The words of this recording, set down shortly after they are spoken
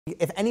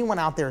If anyone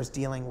out there is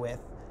dealing with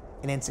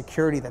an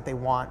insecurity that they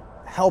want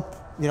help,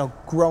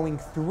 growing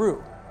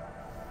through,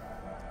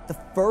 the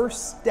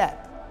first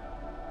step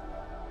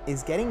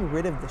is getting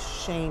rid of the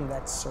shame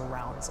that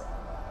surrounds it.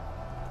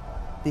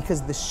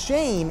 Because the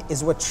shame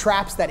is what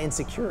traps that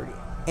insecurity.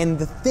 And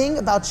the thing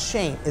about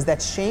shame is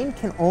that shame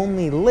can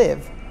only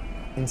live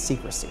in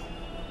secrecy.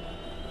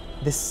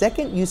 The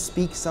second you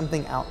speak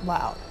something out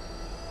loud,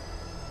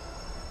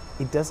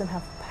 it doesn't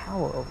have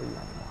power over you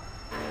anymore.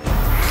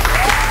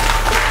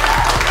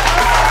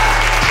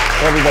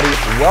 Hey everybody,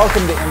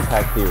 welcome to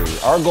Impact Theory.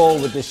 Our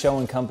goal with this show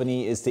and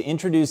company is to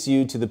introduce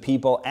you to the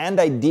people and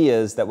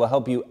ideas that will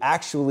help you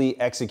actually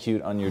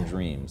execute on your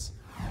dreams.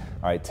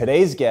 All right,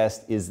 today's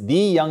guest is the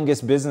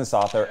youngest business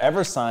author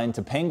ever signed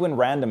to Penguin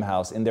Random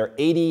House in their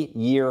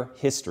 80-year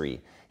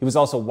history. He was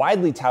also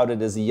widely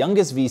touted as the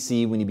youngest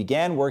VC when he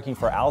began working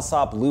for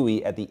Alsop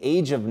Louis at the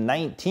age of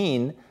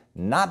 19.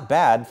 Not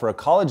bad for a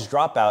college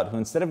dropout who,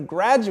 instead of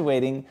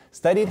graduating,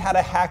 studied how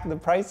to hack the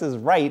prices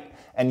right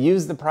and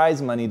used the prize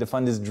money to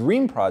fund his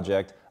dream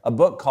project, a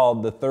book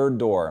called The Third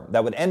Door,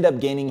 that would end up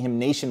gaining him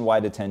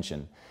nationwide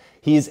attention.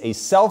 He is a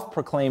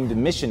self-proclaimed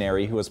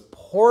missionary who has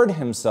poured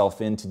himself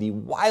into the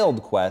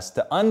wild quest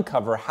to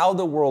uncover how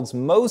the world's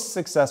most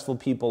successful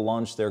people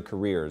launch their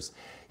careers.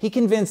 He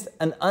convinced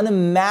an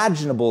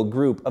unimaginable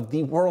group of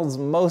the world's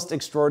most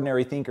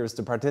extraordinary thinkers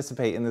to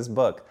participate in this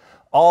book.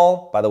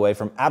 All, by the way,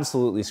 from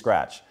absolutely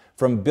scratch.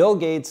 From Bill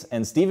Gates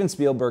and Steven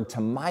Spielberg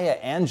to Maya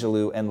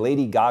Angelou and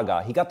Lady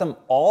Gaga, he got them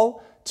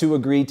all to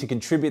agree to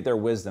contribute their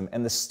wisdom.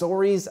 And the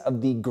stories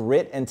of the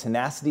grit and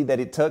tenacity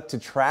that it took to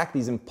track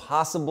these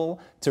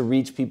impossible to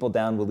reach people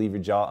down will leave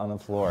your jaw on the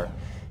floor.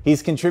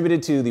 He's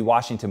contributed to the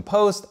Washington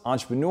Post,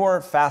 Entrepreneur,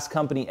 Fast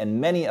Company,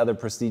 and many other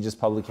prestigious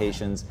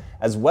publications,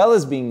 as well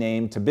as being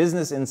named to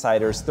Business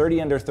Insider's 30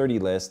 Under 30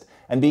 list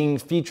and being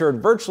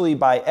featured virtually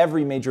by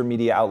every major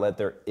media outlet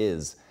there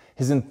is.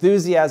 His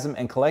enthusiasm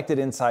and collected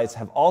insights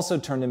have also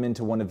turned him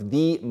into one of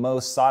the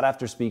most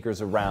sought-after speakers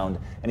around,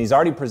 and he's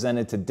already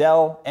presented to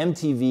Dell,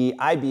 MTV,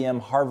 IBM,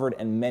 Harvard,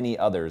 and many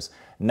others.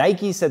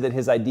 Nike said that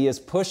his ideas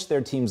pushed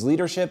their team's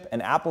leadership,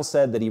 and Apple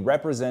said that he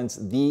represents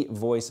the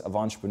voice of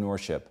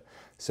entrepreneurship.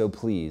 So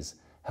please,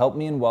 help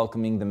me in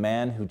welcoming the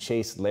man who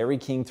chased Larry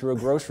King through a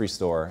grocery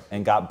store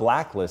and got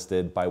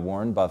blacklisted by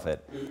Warren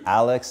Buffett,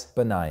 Alex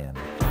Banayan.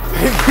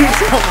 Thank you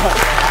so much.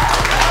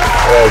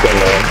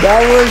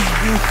 That was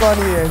the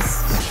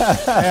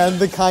funniest and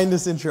the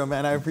kindest intro,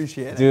 man. I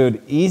appreciate it.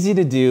 Dude, easy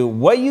to do.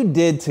 What you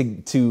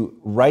did to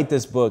write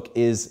this book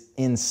is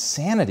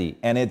insanity,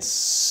 and it's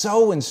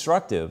so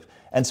instructive.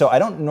 And so I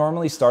don't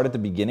normally start at the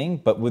beginning,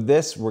 but with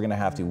this, we're gonna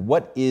have to.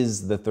 What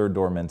is the third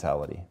door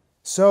mentality?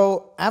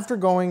 So after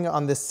going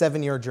on this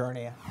 7-year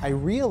journey, I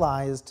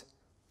realized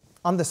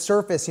on the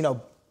surface,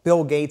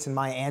 Bill Gates and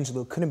Maya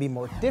Angelou couldn't be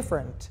more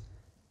different.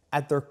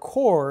 At their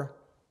core,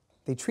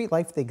 they treat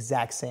life the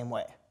exact same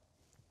way.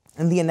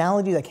 And the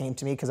analogy that came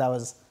to me, because I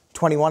was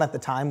 21 at the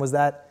time, was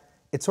that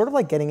it's sort of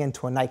like getting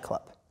into a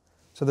nightclub.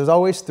 So there's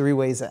always 3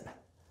 ways in.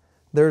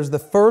 There's the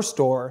first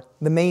door,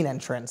 the main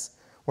entrance,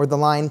 where the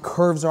line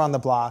curves around the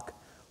block,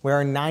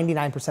 where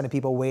 99% of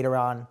people wait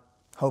around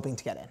hoping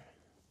to get in.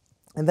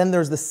 And then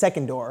there's the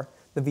second door,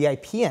 the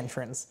VIP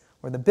entrance,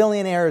 where the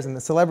billionaires and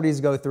the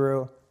celebrities go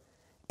through.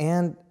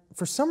 And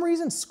for some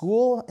reason,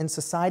 school and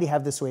society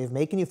have this way of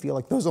making you feel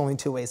like there's only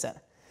 2 ways in.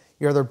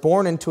 You're either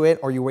born into it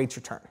or you wait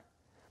your turn.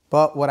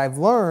 But what I've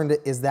learned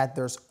is that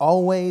there's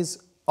always,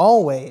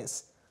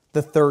 always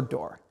the third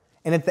door.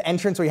 And at the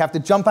entrance where you have to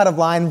jump out of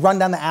line, run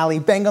down the alley,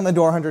 bang on the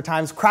door 100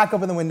 times, crack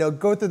open the window,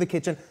 go through the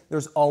kitchen,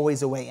 there's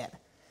always a way in.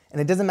 And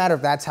it doesn't matter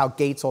if that's how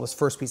Gates sold his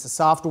first piece of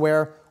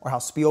software or how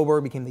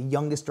Spielberg became the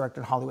youngest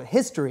director in Hollywood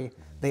history,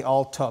 they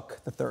all took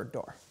the third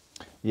door.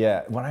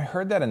 Yeah, when I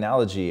heard that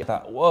analogy, I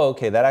thought, whoa,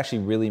 okay, that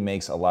actually really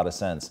makes a lot of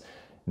sense.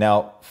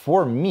 Now,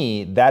 for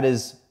me, that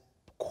is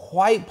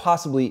quite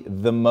possibly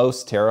the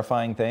most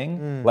terrifying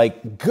thing.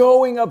 Like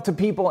going up to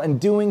people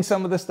and doing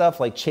some of the stuff,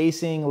 like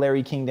chasing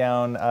Larry King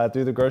down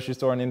through the grocery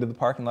store and into the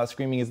parking lot,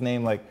 screaming his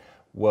name, like,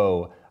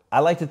 whoa. I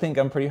like to think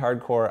I'm pretty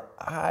hardcore.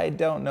 I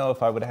don't know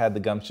if I would have had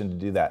the gumption to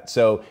do that.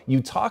 So you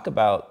talk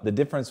about the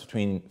difference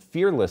between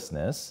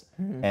fearlessness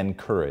and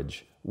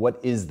courage.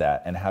 What is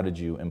that, and how did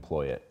you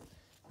employ it?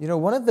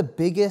 One of the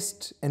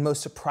biggest and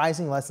most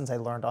surprising lessons I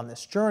learned on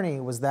this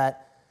journey was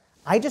that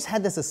I just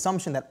had this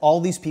assumption that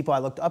all these people I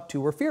looked up to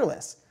were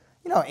fearless.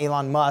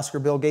 Elon Musk or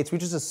Bill Gates, we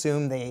just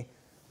assume they,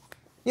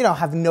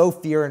 have no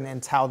fear, and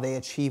it's how they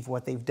achieve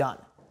what they've done.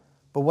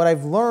 But what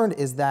I've learned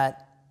is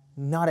that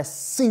not a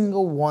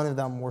single one of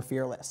them were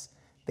fearless.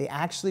 They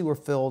actually were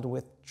filled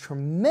with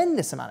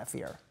tremendous amount of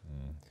fear.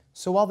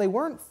 So while they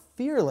weren't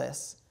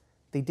fearless,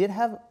 they did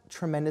have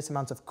tremendous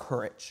amounts of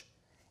courage.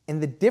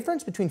 And the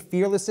difference between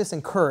fearlessness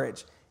and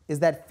courage is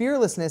that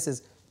fearlessness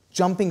is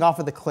jumping off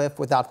of the cliff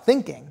without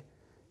thinking.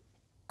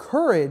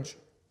 Courage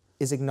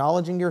is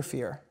acknowledging your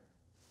fear,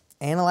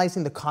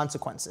 analyzing the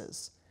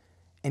consequences,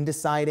 and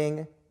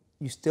deciding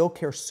you still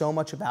care so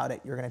much about it,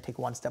 you're going to take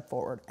one step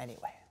forward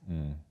anyway.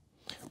 Mm.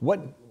 'What,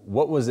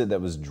 What was it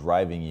that was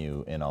driving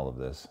you in all of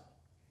this?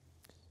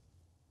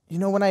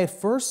 when I had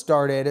first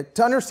started,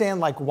 to understand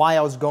like why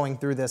I was going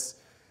through this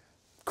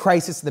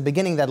crisis at the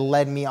beginning that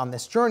led me on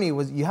this journey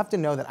was you have to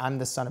know that I'm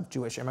the son of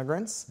Jewish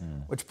immigrants,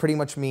 which pretty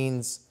much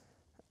means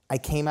I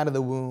came out of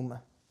the womb,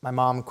 my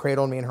mom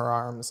cradled me in her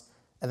arms,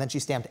 and then she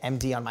stamped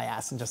MD on my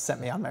ass and just sent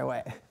me on my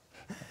way.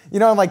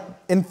 Like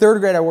in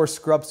 3rd grade, I wore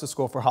scrubs to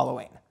school for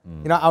Halloween.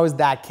 I was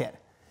that kid.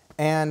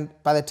 And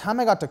by the time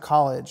I got to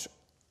college,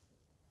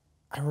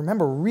 I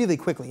remember really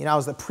quickly, I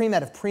was the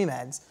pre-med of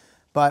pre-meds,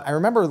 but I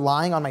remember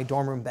lying on my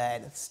dorm room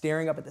bed,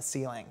 staring up at the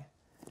ceiling,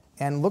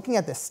 and looking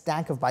at this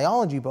stack of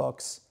biology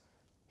books,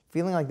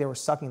 feeling like they were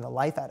sucking the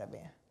life out of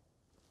me.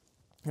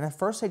 And at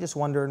first I just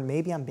wondered,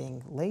 maybe I'm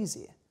being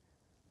lazy.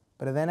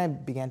 But then I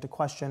began to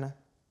question,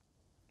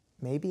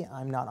 maybe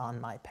I'm not on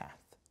my path.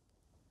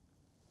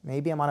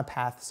 Maybe I'm on a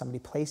path somebody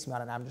placed me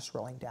on and I'm just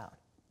rolling down.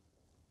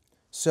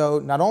 So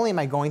not only am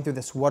I going through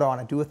this what do I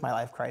want to do with my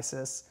life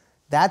crisis,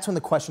 that's when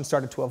the question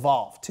started to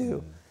evolve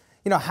too.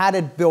 How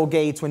did Bill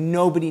Gates, when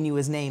nobody knew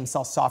his name,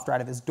 sell software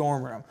out of his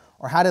dorm room?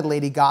 Or how did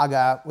Lady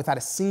Gaga, without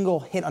a single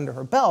hit under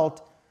her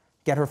belt,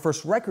 get her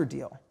first record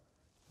deal?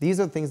 These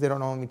are the things they don't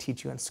normally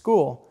teach you in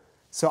school.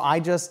 So I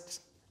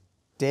just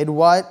did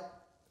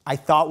what I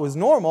thought was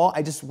normal.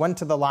 I just went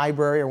to the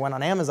library or went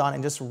on Amazon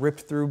and just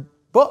ripped through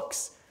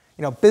books.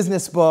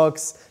 Business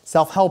books,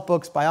 self-help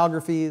books,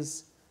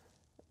 biographies.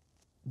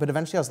 But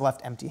eventually I was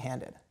left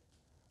empty-handed.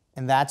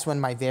 And that's when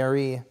my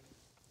very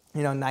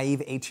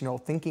naive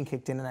 18-year-old thinking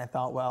kicked in, and I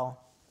thought, well,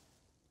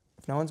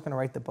 if no one's going to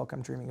write the book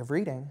I'm dreaming of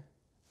reading,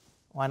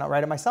 why not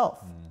write it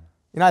myself?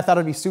 I thought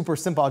it'd be super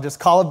simple. I'll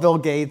just call up Bill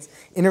Gates,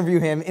 interview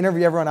him,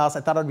 interview everyone else.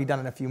 I thought it'd be done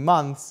in a few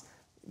months.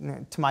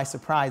 To my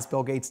surprise,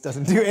 Bill Gates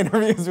doesn't do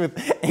interviews with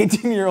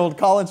 18-year-old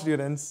college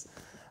students.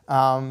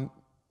 That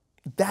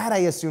I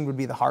assumed would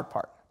be the hard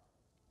part.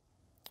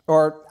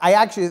 Or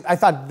I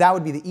thought that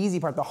would be the easy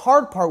part. The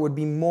hard part would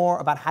be more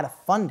about how to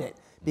fund it,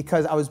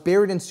 because I was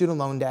buried in student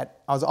loan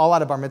debt. I was all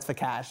out of bar mitzvah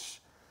cash.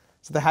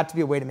 So there had to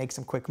be a way to make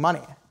some quick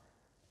money.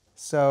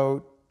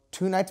 So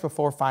 2 nights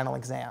before final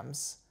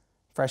exams,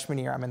 freshman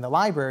year, I'm in the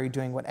library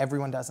doing what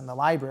everyone does in the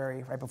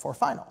library right before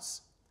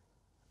finals.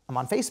 I'm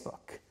on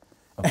Facebook.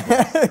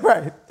 Okay.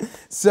 Right.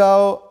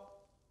 So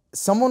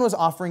someone was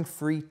offering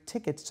free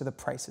tickets to The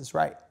Price is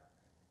Right.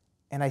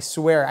 And I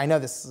swear, I know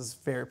this is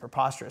very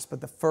preposterous,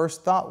 but the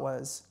first thought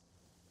was,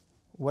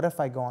 what if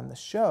I go on the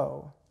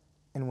show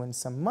and win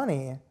some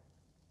money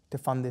to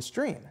fund this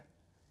dream?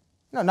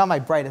 Not my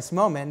brightest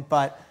moment,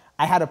 but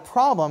I had a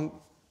problem.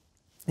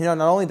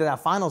 Not only did I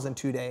have finals in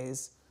 2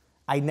 days,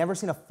 I'd never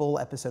seen a full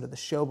episode of the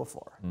show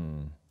before.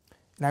 And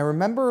I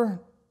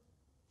remember,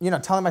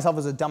 telling myself it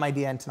was a dumb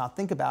idea and to not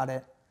think about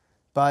it,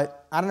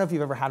 but I don't know if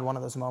you've ever had one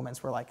of those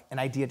moments where like an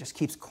idea just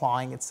keeps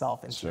clawing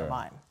itself into your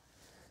mind.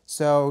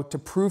 So to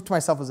prove to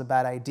myself it was a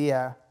bad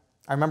idea,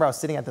 I remember I was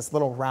sitting at this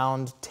little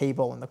round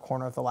table in the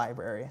corner of the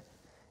library,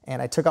 and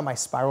I took out my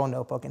spiral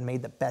notebook and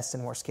made the best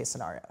and worst case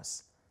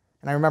scenarios.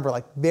 And I remember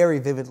like very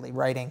vividly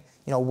writing,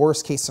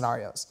 worst case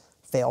scenarios: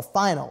 fail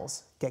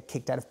finals, get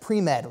kicked out of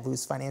pre-med,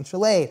 lose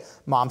financial aid,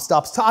 mom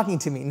stops talking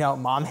to me, no,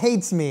 mom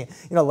hates me,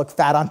 look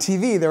fat on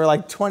TV. There were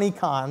like 20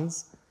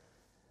 cons.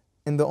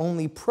 And the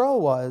only pro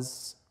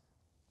was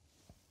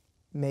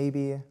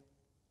maybe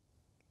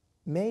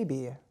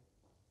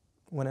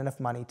win enough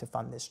money to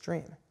fund this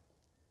dream.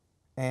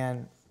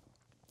 And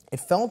it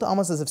felt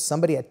almost as if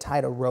somebody had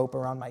tied a rope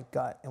around my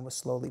gut and was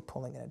slowly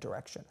pulling in a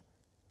direction.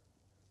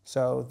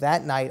 So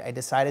that night, I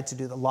decided to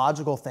do the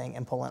logical thing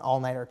and pull an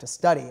all-nighter to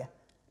study.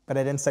 But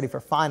I didn't study for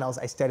finals.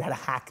 I studied how to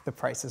hack The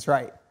Price is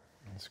Right.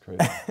 That's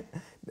crazy.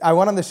 I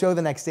went on the show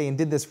the next day and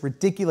did this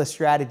ridiculous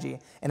strategy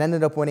and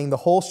ended up winning the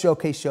whole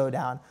showcase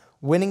showdown,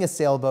 winning a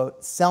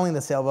sailboat, selling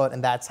the sailboat,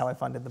 and that's how I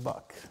funded the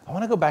book. I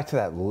want to go back to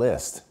that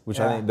list, which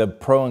I think the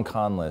pro and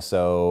con list.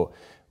 So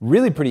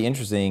really pretty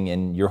interesting,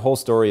 and your whole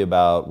story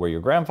about where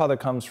your grandfather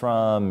comes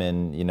from,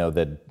 and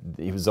that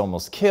he was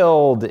almost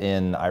killed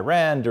in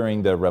Iran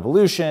during the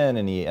revolution,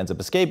 and he ends up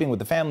escaping with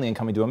the family and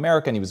coming to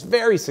America, and he was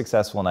very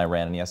successful in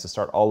Iran, and he has to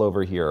start all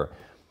over here.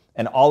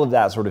 And all of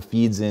that sort of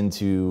feeds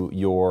into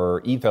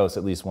your ethos,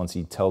 at least once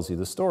he tells you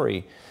the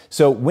story.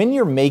 So when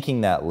you're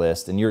making that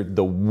list and you're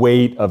the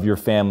weight of your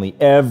family,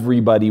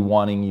 everybody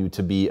wanting you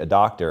to be a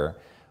doctor,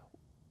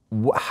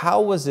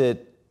 how was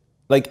it,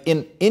 like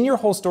in your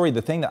whole story,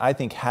 the thing that I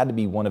think had to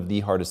be one of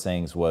the hardest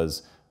things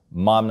was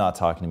mom not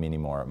talking to me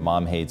anymore,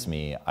 mom hates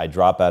me, I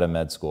drop out of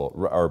med school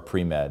or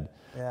pre-med.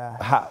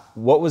 Yeah.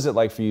 What was it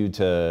like for you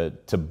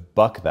to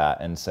buck that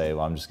and say,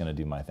 well, I'm just gonna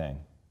do my thing?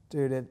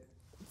 Dude, it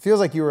feels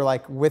like you were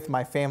like with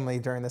my family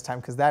during this time,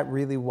 because that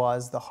really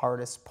was the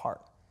hardest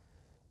part.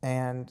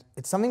 And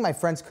it's something my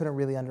friends couldn't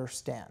really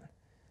understand,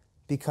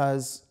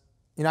 because,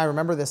 I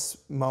remember this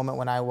moment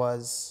when I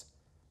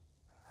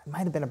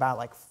might have been about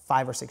like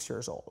 5 or 6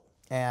 years old.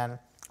 And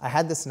I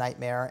had this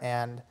nightmare,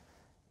 and,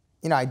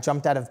 I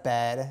jumped out of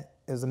bed.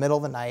 It was the middle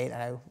of the night,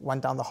 and I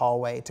went down the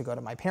hallway to go to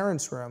my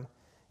parents' room.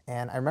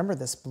 And I remember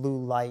this blue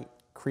light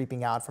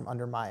creeping out from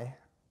under my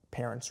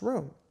parents'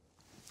 room.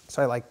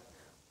 So I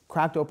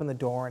cracked open the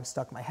door and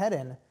stuck my head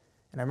in.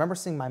 And I remember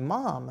seeing my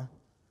mom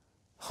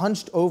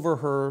hunched over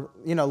her,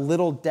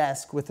 little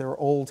desk with her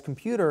old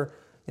computer,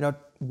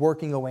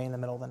 working away in the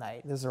middle of the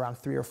night. This is around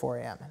 3 or 4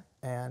 a.m.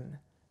 And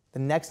the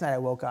next night I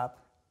woke up,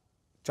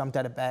 jumped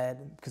out of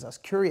bed because I was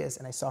curious,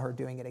 and I saw her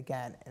doing it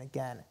again and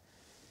again.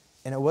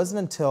 And it wasn't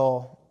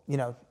until,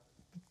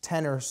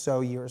 10 or so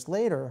years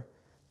later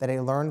that I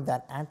learned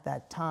that at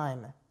that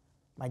time,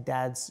 my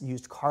dad's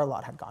used car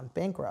lot had gone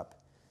bankrupt.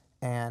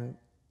 And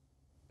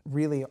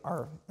really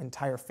our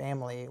entire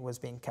family was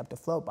being kept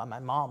afloat by my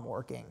mom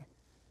working,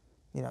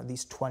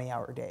 these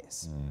 20-hour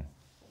days.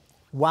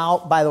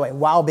 By the way,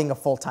 while being a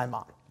full-time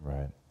mom.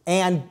 Right.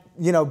 And,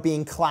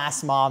 being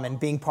class mom and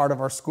being part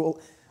of our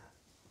school.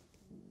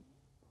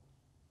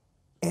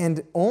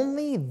 And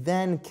only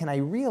then can I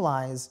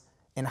realize,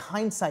 in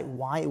hindsight,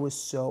 why it was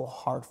so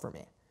hard for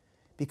me.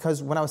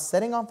 Because when I was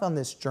setting off on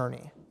this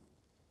journey,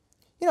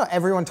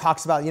 everyone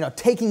talks about,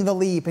 taking the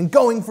leap and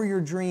going for your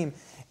dream.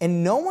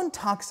 And no one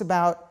talks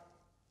about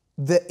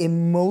the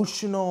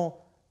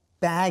emotional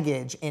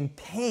baggage and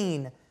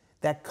pain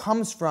that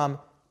comes from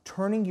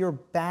turning your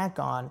back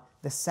on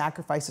the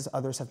sacrifices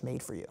others have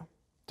made for you.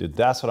 Dude,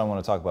 that's what I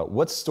want to talk about.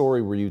 What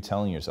story were you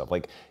telling yourself?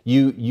 Like,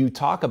 you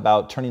talk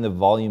about turning the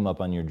volume up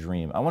on your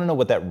dream. I want to know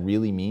what that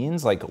really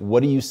means. Like,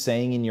 what are you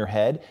saying in your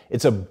head?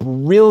 It's a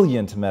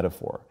brilliant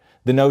metaphor.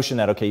 The notion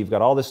that, okay, you've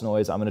got all this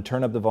noise, I'm going to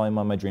turn up the volume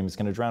on my dream, it's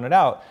going to drown it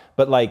out.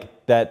 But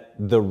like, that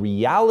the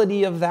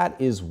reality of that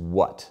is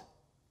what?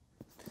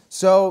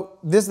 So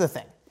this is the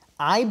thing.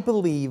 I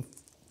believe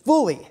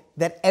fully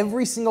that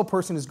every single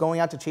person who's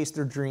going out to chase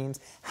their dreams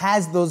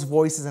has those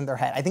voices in their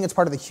head. I think it's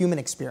part of the human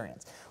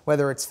experience.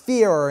 Whether it's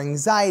fear or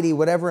anxiety,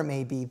 whatever it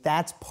may be,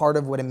 that's part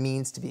of what it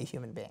means to be a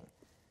human being.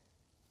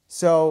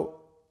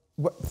 So,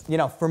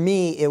 for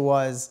me, it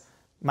was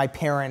my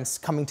parents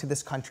coming to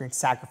this country and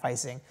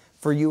sacrificing.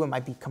 For you, it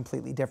might be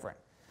completely different.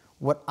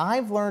 What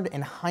I've learned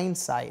in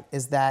hindsight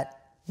is that,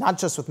 not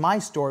just with my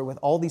story, with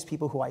all these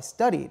people who I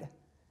studied,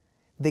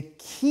 the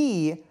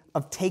key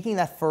of taking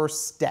that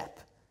first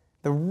step,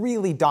 the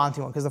really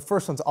daunting one, because the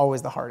first one's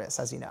always the hardest,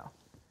 as you know.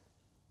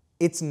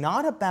 It's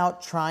not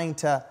about trying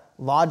to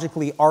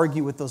logically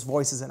argue with those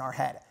voices in our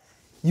head.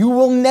 You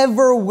will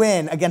never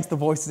win against the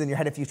voices in your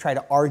head if you try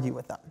to argue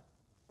with them.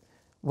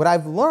 What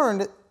I've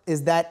learned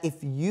is that if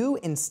you,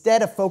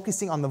 instead of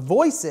focusing on the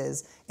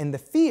voices and the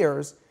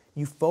fears,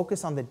 you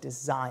focus on the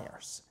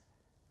desires.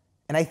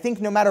 And I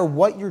think no matter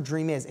what your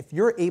dream is, if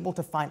you're able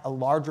to find a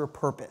larger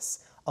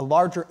purpose, a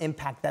larger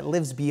impact that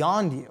lives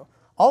beyond you,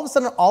 all of a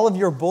sudden all of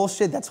your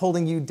bullshit that's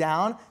holding you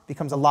down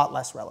becomes a lot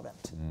less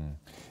relevant.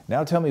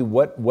 Now tell me,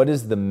 what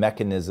is the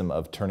mechanism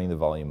of turning the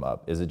volume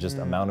up? Is it just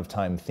amount of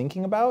time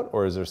thinking about,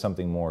 or is there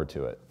something more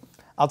to it?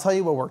 I'll tell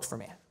you what worked for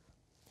me.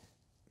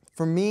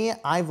 For me,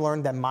 I've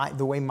learned that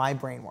the way my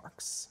brain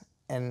works,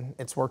 and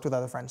it's worked with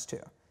other friends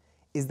too,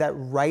 is that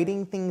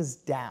writing things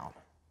down,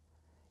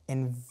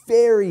 and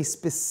very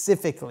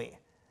specifically,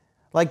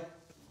 like,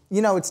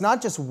 it's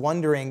not just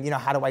wondering,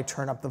 how do I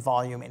turn up the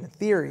volume in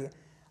theory.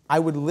 I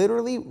would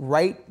literally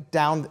write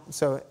down,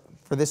 so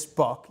for this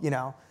book,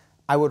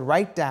 I would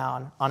write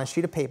down on a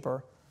sheet of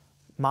paper,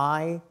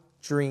 my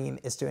dream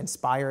is to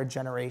inspire a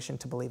generation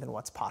to believe in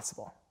what's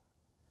possible.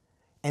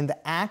 And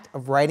the act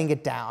of writing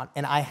it down,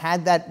 and I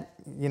had that,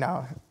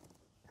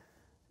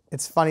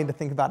 it's funny to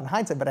think about in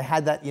hindsight, but I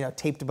had that,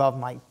 taped above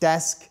my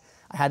desk.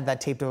 I had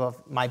that taped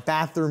above my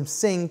bathroom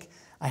sink.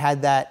 I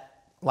had that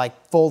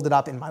folded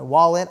up in my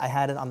wallet. I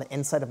had it on the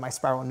inside of my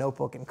spiral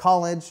notebook in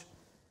college.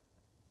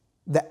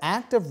 The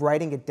act of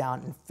writing it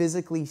down and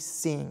physically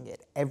seeing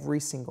it every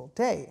single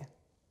day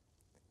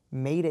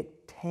made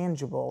it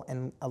tangible,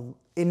 and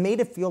it made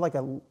it feel like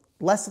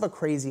less of a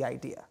crazy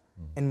idea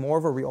and more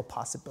of a real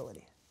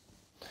possibility.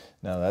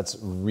 No, that's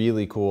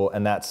really cool.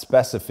 And that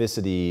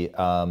specificity,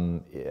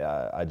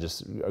 I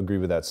just agree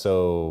with that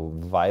so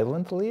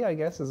violently, I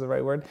guess is the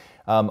right word.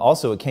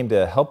 Also, it came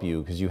to help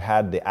you because you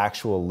had the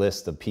actual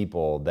list of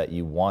people that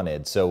you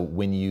wanted. So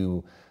when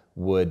you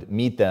would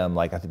meet them,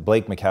 like I think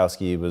Blake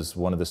Makowski was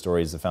one of the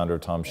stories, the founder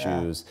of Tom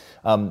Shoes.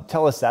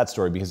 Tell us that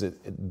story, because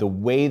the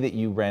way that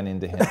you ran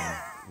into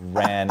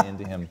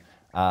him,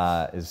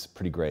 is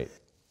pretty great.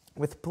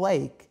 With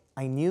Blake,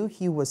 I knew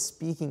he was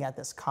speaking at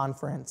this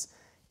conference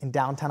in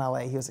downtown LA.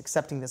 He was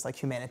accepting this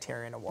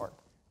humanitarian award.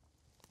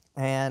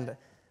 And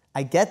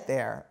I get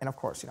there, and of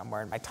course, I'm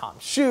wearing my Tom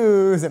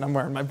shoes and I'm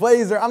wearing my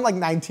blazer. I'm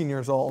 19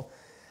 years old.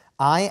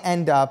 I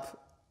end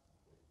up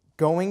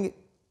going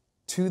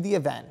to the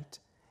event,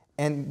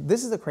 and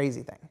this is the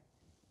crazy thing.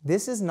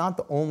 This is not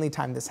the only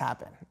time this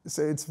happened.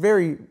 So it's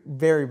very,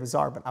 very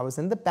bizarre, but I was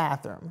in the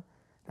bathroom.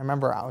 I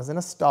remember I was in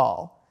a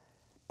stall,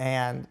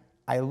 and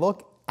I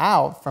look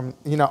out from,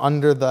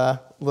 under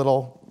the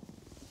little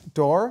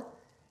door,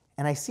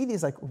 and I see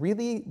these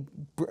really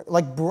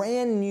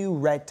brand new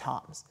red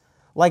Toms,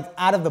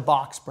 out of the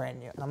box brand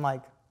new. And I'm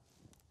like,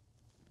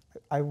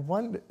 I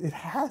wonder, it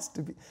has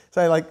to be.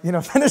 So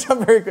I finish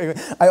up very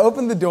quickly. I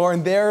open the door,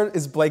 and there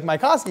is Blake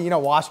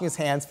Makowski, washing his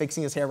hands,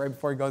 fixing his hair right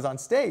before he goes on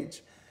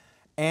stage.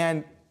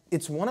 And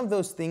it's one of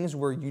those things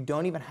where you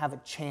don't even have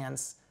a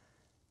chance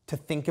to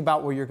think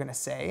about what you're going to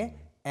say.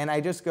 And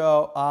I just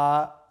go,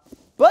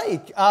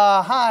 Blake,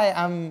 hi,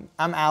 I'm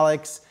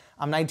Alex,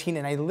 I'm 19,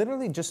 and I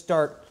literally just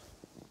start,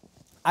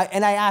 I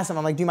asked him,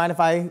 I'm like, do you mind if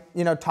I,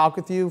 talk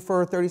with you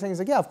for 30 seconds? He's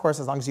like, yeah, of course,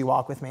 as long as you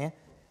walk with me.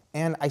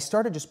 And I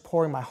started just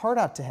pouring my heart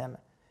out to him.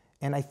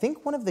 And I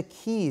think one of the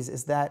keys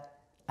is that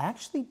I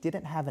actually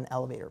didn't have an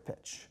elevator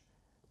pitch.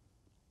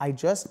 I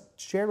just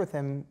shared with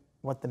him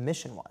what the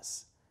mission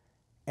was.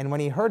 And when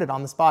he heard it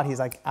on the spot, he's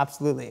like,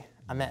 absolutely,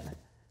 I'm in.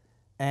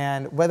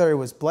 And whether it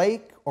was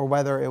Blake or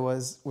whether it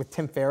was with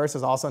Tim Ferriss,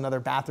 is also another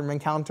bathroom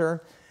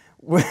encounter.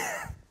 But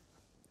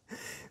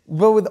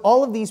with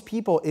all of these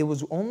people, it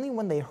was only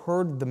when they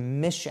heard the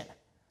mission.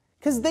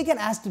 Because they get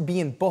asked to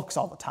be in books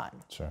all the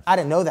time. Sure. I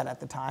didn't know that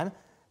at the time.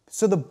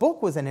 So the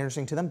book wasn't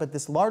interesting to them, but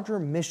this larger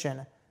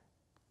mission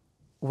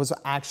was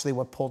actually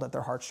what pulled at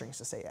their heartstrings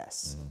to say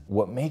yes.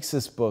 What makes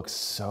this book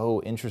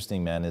so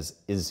interesting, man,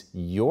 is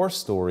your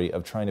story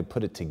of trying to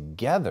put it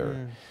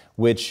together,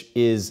 which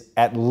is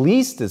at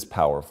least as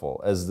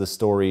powerful as the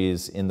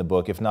stories in the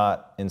book, if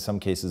not in some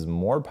cases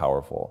more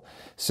powerful.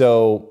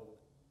 So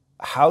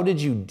how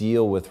did you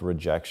deal with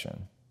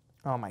rejection?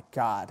 Oh my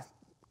God,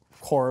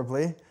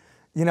 horribly.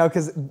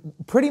 Because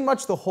pretty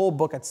much the whole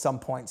book at some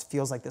points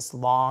feels like this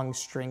long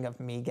string of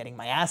me getting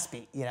my ass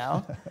beat,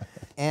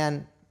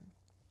 And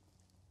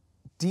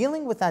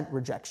dealing with that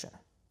rejection,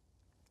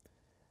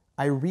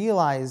 I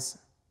realize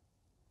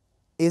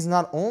is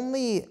not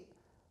only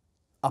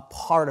a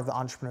part of the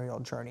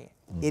entrepreneurial journey,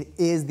 it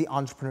is the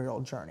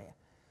entrepreneurial journey.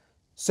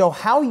 So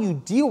how you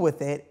deal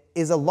with it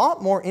is a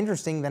lot more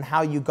interesting than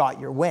how you got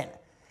your win.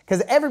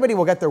 Because everybody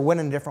will get their win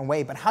in a different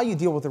way, but how you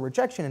deal with the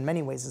rejection in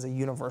many ways is a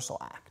universal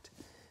act.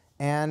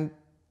 And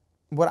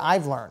what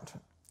I've learned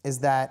is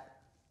that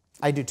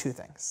I do two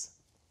things.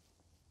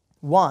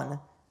 One,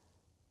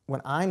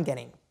 when I'm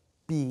getting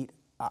beat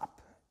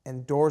up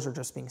and doors are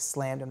just being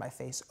slammed in my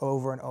face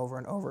over and over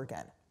and over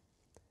again,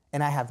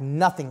 and I have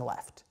nothing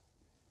left,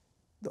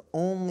 the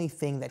only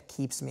thing that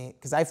keeps me,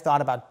 because I've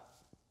thought about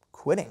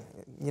quitting,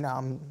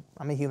 I'm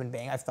a human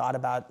being, I've thought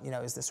about,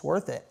 is this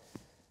worth it?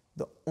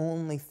 The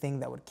only thing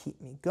that would keep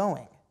me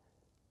going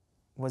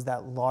was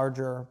that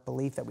larger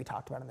belief that we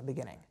talked about in the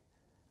beginning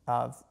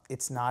of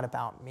it's not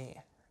about me.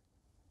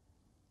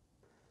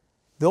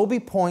 There'll be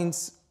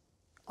points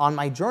on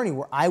my journey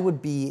where I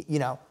would be,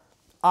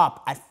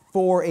 up at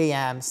 4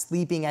 a.m.,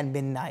 sleeping at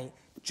midnight,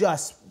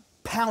 just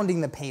pounding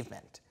the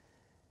pavement.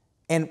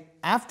 And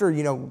after,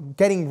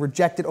 getting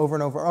rejected over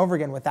and over and over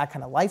again with that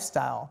kind of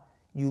lifestyle,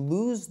 you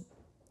lose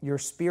your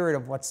spirit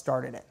of what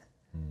started it.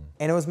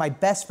 And it was my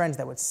best friends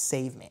that would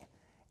save me.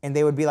 And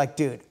they would be like,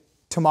 dude,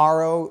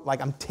 tomorrow,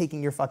 I'm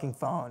taking your fucking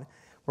phone.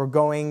 We're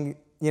going,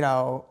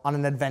 on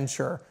an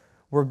adventure.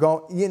 We're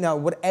going,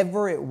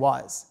 whatever it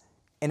was.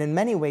 And in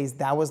many ways,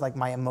 that was like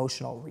my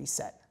emotional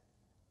reset,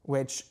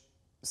 which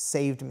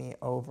saved me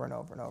over and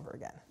over and over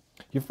again.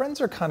 Your friends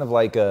are kind of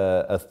like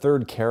a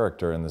third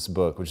character in this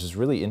book, which is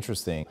really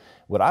interesting.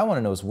 What I want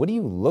to know is, what do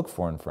you look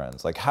for in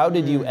friends? Like, how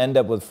did you end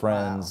up with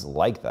friends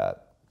like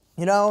that?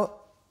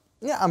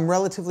 I'm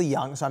relatively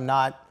young, so I'm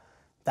not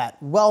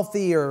that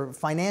wealthy or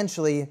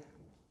financially,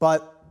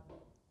 but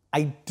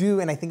I do,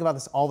 and I think about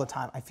this all the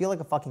time, I feel like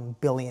a fucking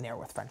billionaire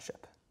with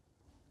friendship.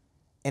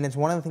 And it's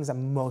one of the things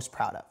I'm most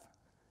proud of.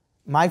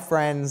 My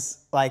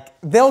friends,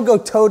 they'll go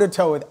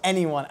toe-to-toe with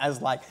anyone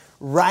as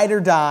ride or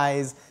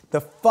dies,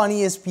 the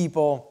funniest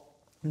people,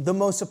 the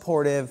most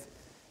supportive.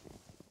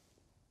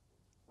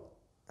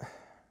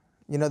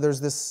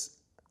 There's this,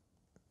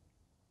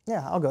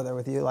 I'll go there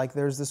with you.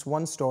 There's this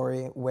one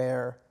story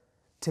where,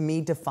 to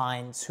me,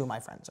 defines who my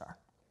friends are.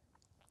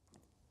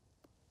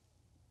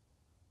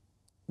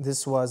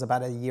 This was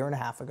about a year and a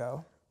half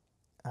ago.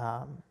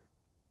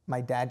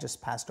 My dad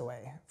just passed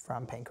away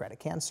from pancreatic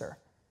cancer.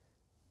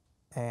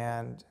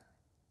 And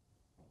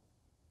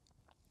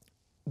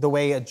the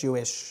way a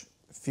Jewish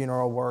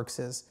funeral works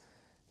is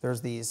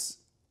there's these,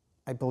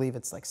 I believe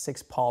it's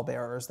 6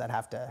 pallbearers that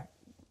have to,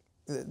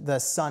 the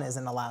son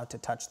isn't allowed to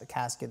touch the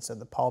casket, so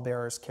the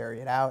pallbearers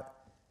carry it out.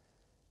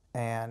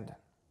 And,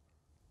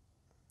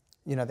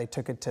 they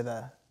took it to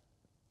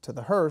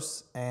the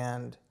hearse,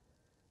 and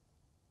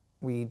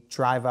we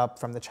drive up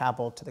from the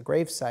chapel to the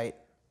gravesite.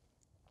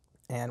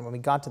 And when we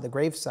got to the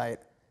gravesite,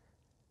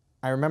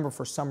 I remember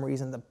for some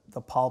reason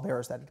the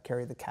pallbearers that had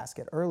carried the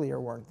casket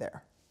earlier weren't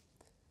there.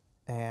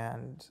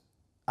 And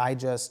I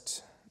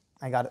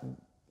got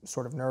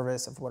sort of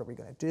nervous of what are we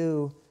going to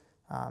do.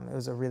 It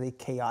was a really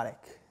chaotic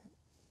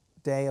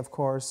day, of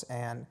course,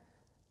 and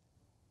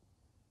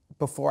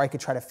before I could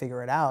try to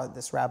figure it out,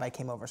 this rabbi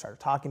came over, started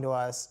talking to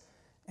us,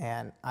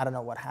 and I don't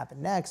know what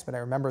happened next, but I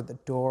remember the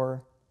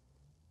door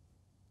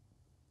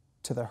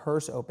to the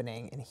hearse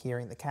opening and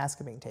hearing the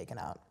casket being taken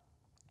out.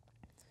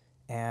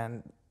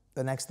 And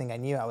the next thing I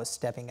knew, I was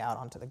stepping out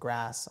onto the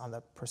grass on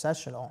the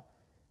processional,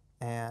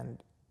 and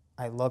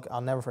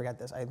I'll never forget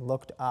this, I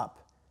looked up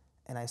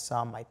and I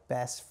saw my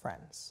best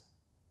friends,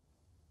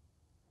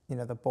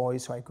 the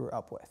boys who I grew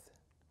up with,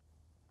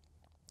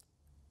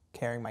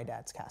 carrying my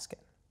dad's casket.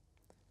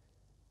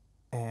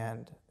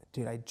 And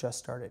dude, I just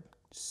started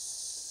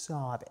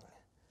sobbing.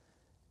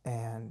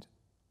 And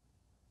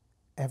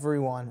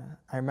everyone,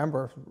 I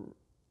remember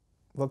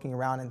looking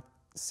around and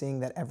seeing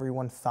that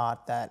everyone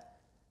thought that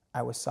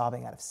I was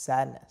sobbing out of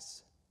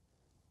sadness.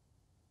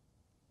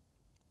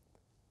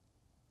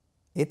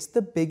 It's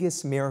the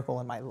biggest miracle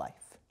in my life.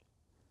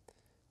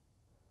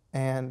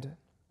 And,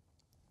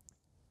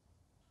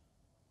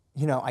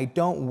 you know, I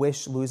don't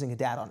wish losing a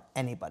dad on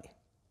anybody.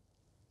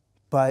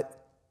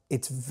 But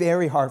it's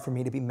very hard for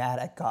me to be mad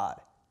at God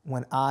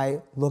when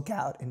I look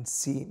out and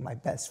see my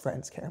best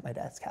friends carry my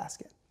dad's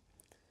casket.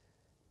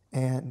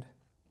 And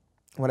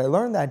what I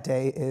learned that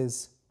day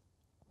is,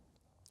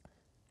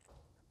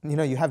 you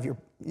know, you have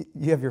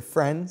your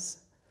friends,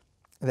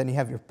 and then you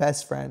have your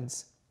best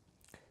friends,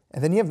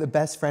 and then you have the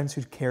best friends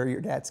who carry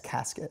your dad's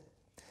casket.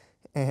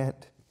 And,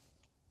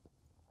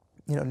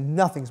 you know,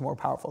 nothing's more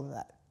powerful than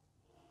that.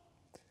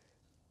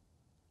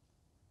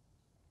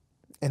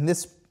 And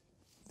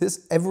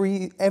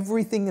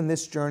everything in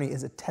this journey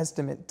is a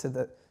testament to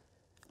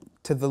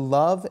the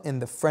love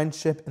and the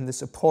friendship and the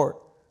support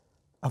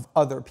of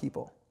other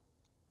people.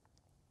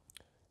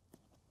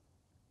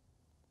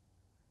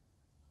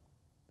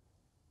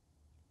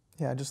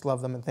 Yeah, I just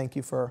love them, and thank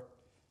you for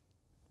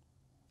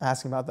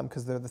asking about them,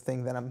 because they're the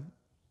thing that I'm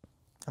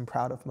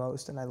proud of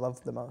most and I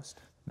love the most.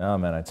 No,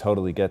 man, I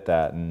totally get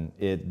that. And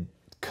it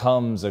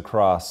comes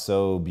across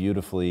so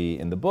beautifully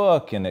in the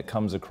book, and it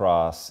comes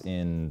across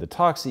in the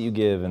talks that you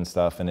give and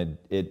stuff. And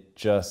it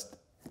just,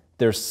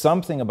 there's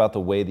something about the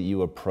way that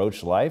you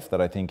approach life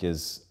that I think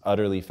is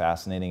utterly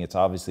fascinating. It's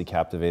obviously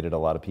captivated a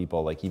lot of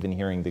people, like even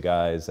hearing the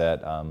guys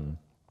at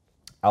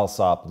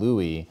Alsop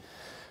Louis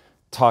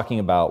talking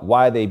about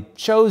why they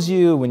chose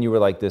you when you were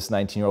like this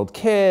 19-year-old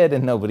kid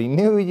and nobody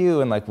knew you,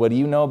 and like, what do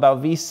you know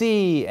about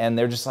VC? And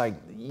they're just like,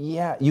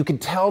 yeah, you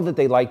could tell that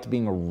they liked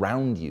being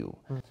around you.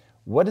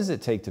 What does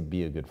it take to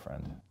be a good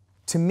friend?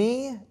 To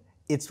me,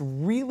 it's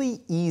really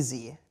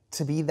easy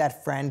to be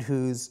that friend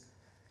who's,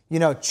 you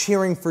know,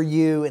 cheering for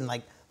you and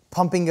like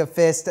pumping a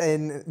fist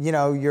in, you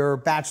know, your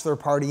bachelor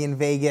party in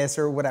Vegas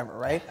or whatever,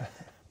 right?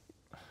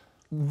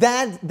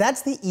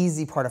 That's the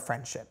easy part of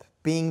friendship,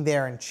 being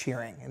there and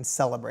cheering and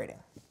celebrating.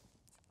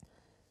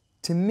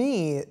 To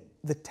me,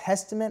 the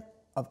testament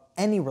of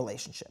any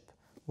relationship,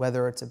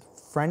 whether it's a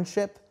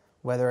friendship,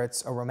 whether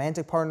it's a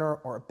romantic partner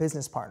or a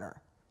business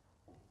partner,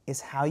 is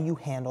how you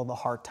handle the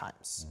hard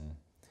times.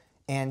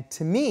 And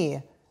to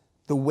me,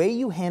 the way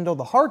you handle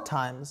the hard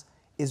times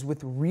is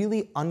with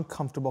really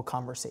uncomfortable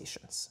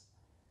conversations.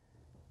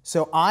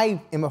 So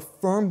I am a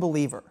firm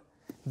believer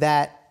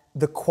that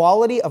the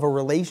quality of a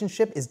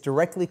relationship is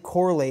directly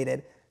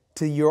correlated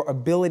to your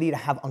ability to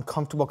have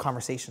uncomfortable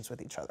conversations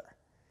with each other.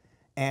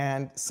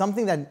 And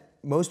something that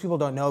most people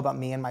don't know about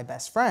me and my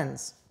best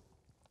friends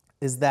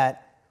is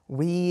that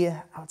I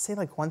would say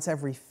like once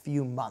every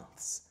few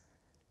months,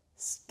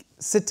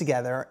 sit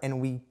together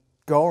and we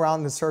go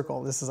around the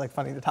circle. This is like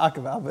funny to talk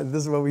about, but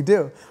this is what we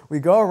do. We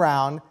go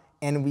around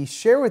and we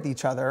share with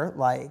each other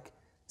like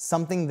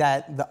something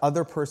that the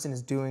other person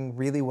is doing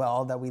really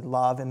well that we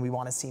love and we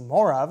want to see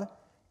more of,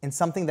 and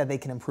something that they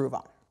can improve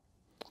on.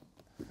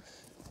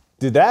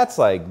 Dude, that's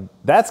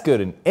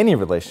good in any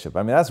relationship.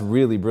 I mean, that's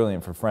really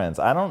brilliant for friends.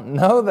 I don't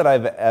know that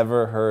I've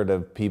ever heard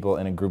of people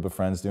in a group of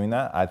friends doing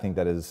that. I think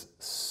that is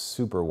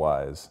super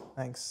wise.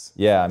 Thanks.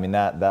 Yeah, I mean,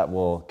 that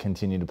will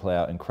continue to play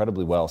out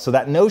incredibly well. So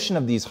that notion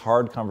of these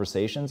hard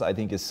conversations, I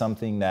think, is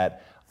something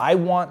that I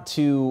want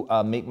to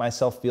make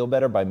myself feel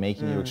better by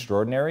making you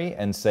extraordinary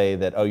and say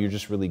that, oh, you're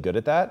just really good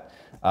at that.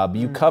 But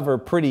you cover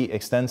pretty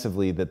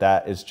extensively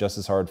that is just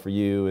as hard for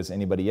you as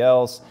anybody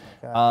else.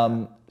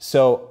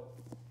 So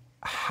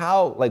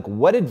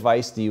what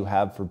advice do you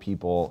have for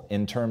people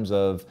in terms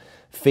of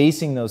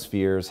facing those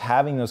fears,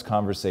 having those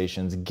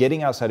conversations,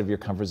 getting outside of your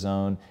comfort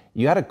zone?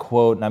 You had a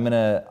quote, and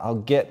I'll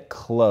get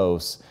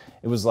close.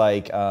 It was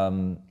like,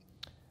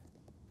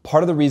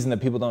 part of the reason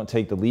that people don't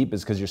take the leap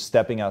is because you're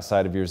stepping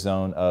outside of your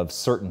zone of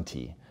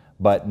certainty.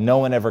 But no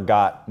one ever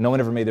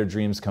made their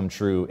dreams come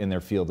true in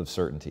their field of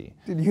certainty.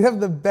 Dude, you have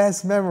the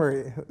best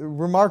memory.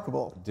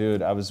 Remarkable.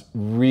 Dude, I was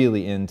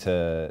really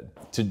into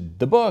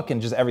the book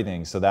and just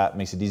everything, so that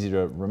makes it easy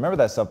to remember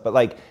that stuff. But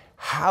like,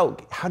 how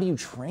do you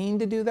train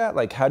to do that?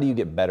 Like, how do you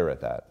get better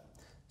at that?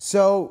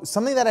 So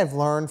something that I've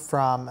learned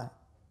from,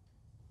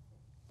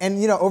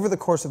 and you know, over the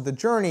course of the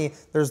journey,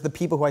 there's the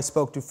people who I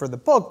spoke to for the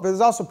book, but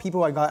there's also people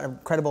who I got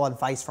incredible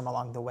advice from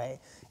along the way.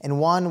 And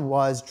one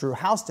was Drew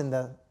Houston,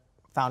 the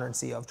founder and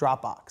CEO of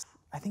Dropbox.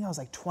 I think I was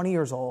like 20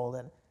 years old,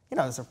 and you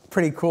know, it was a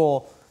pretty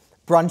cool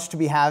brunch to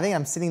be having.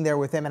 I'm sitting there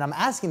with him and I'm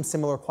asking him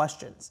similar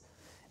questions.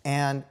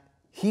 And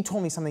he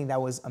told me something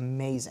that was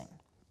amazing.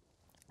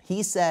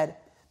 He said,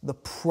 the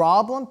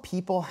problem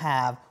people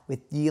have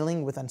with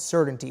dealing with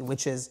uncertainty,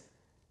 which is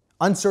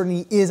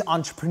uncertainty is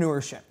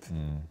entrepreneurship.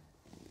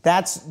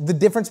 That's the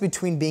difference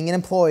between being an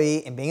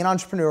employee and being an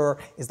entrepreneur,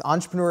 is the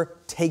entrepreneur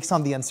takes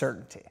on the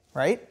uncertainty,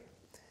 right?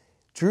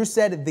 Drew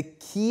said the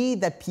key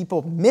that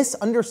people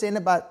misunderstand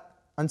about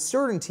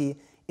uncertainty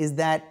is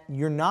that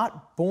you're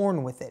not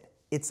born with it.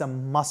 It's a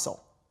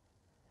muscle.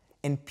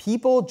 And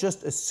people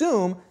just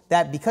assume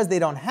that because they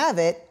don't have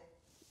it,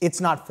 it's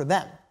not for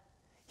them.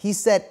 He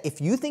said,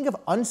 if you think of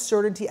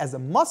uncertainty as a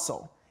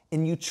muscle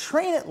and you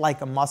train it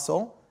like a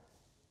muscle,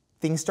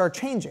 things start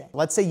changing.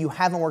 Let's say you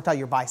haven't worked out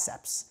your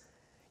biceps.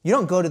 You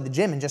don't go to the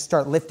gym and just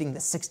start lifting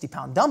the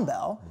 60-pound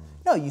dumbbell.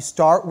 No, you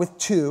start with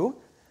 2,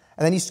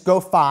 and then you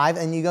go 5,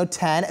 and you go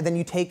 10, and then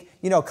you take,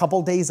 a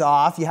couple days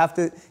off. You have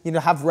to,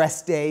 have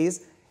rest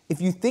days. If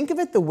you think of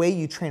it the way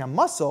you train a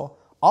muscle,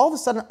 all of a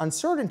sudden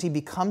uncertainty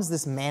becomes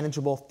this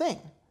manageable thing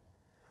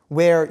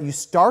where you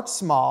start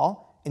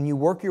small and you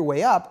work your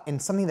way up.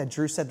 And something that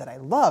Drew said that I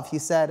love, he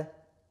said,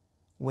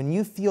 when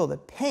you feel the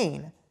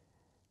pain,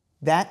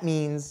 that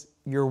means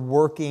you're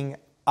working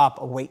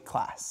up a weight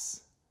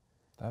class.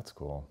 That's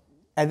cool.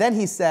 And then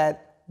he said,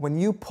 when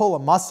you pull a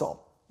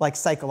muscle, like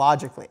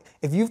psychologically,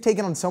 if you've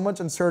taken on so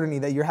much uncertainty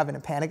that you're having a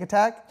panic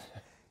attack,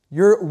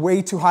 you're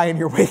way too high in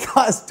your weight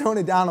class, tone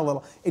it down a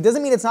little. It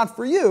doesn't mean it's not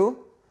for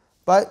you,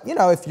 but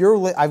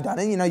if I've done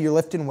it, you're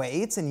lifting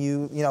weights and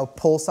you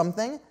pull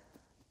something,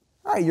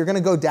 all right, you're gonna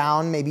go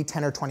down maybe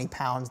 10 or 20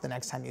 pounds the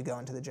next time you go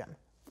into the gym.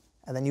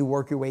 And then you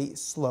work your way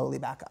slowly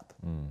back up.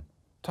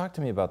 Talk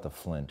to me about the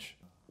flinch.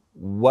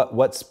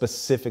 What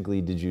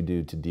specifically did you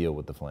do to deal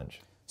with the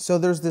flinch? So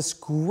there's this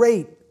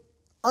great,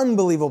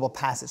 unbelievable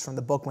passage from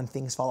the book When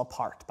Things Fall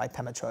Apart by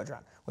Pema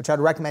Chodron, which I'd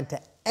recommend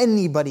to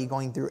anybody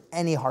going through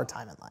any hard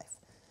time in life.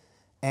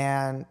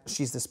 And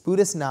she's this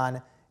Buddhist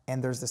nun,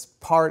 and there's this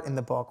part in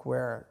the book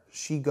where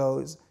she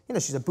goes,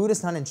 she's a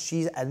Buddhist nun and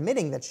she's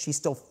admitting that she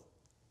still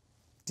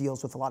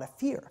deals with a lot of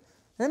fear.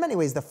 And in many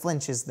ways, the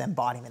flinch is the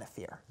embodiment of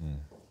fear.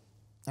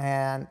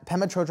 And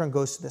Pema Chodron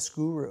goes to this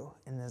guru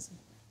and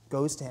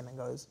goes to him and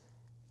goes,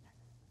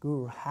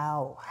 Guru,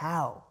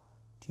 how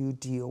do you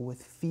deal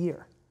with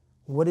fear?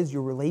 What is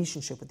your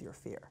relationship with your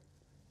fear?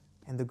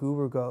 And the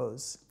guru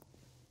goes,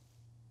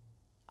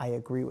 I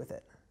agree with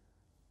it.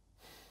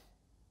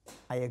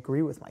 I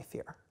agree with my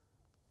fear.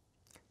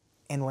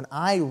 And when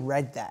I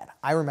read that,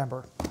 I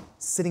remember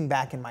sitting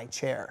back in my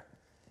chair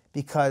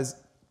because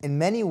in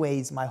many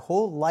ways, my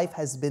whole life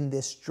has been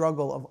this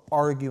struggle of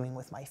arguing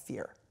with my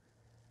fear.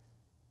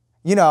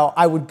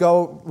 I would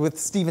go with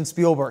Steven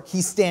Spielberg.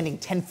 He's standing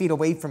 10 feet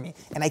away from me,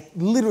 and I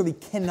literally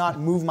cannot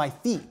move my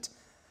feet.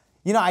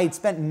 I had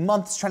spent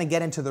months trying to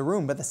get into the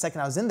room, but the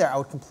second I was in there, I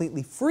would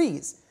completely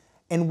freeze.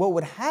 And what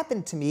would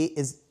happen to me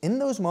is in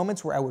those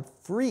moments where I would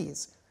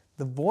freeze,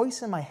 the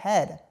voice in my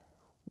head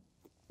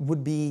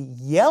would be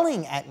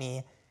yelling at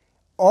me,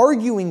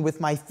 arguing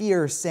with my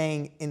fear,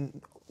 saying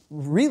in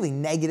really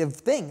negative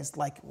things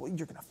like, well,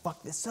 you're gonna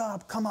fuck this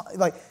up, come on,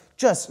 like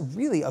just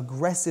really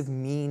aggressive,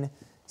 mean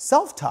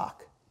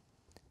self-talk.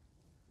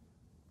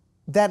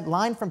 That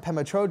line from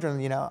Pema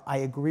Chodron, I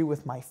agree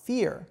with my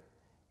fear,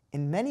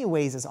 in many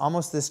ways is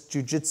almost this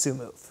jujitsu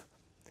move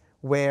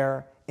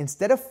where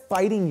instead of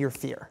fighting your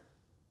fear,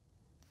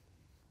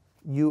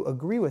 you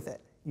agree with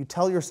it. You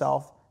tell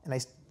yourself, and I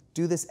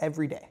do this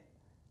every day,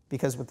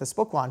 because with this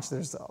book launch,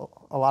 there's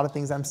a lot of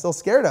things I'm still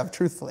scared of,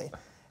 truthfully.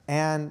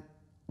 And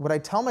what I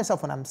tell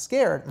myself when I'm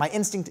scared, my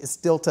instinct is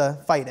still to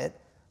fight it,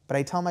 but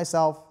I tell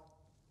myself,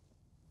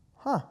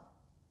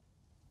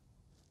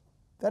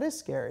 that is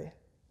scary.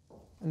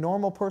 A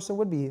normal person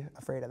would be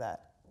afraid of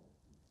that.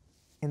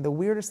 And the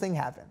weirdest thing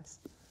happens.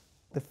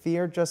 The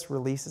fear just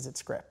releases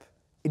its grip.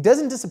 It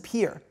doesn't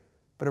disappear,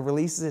 but it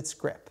releases its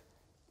grip.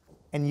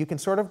 And you can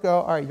sort of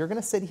go, all right, you're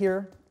gonna sit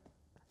here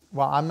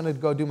while I'm gonna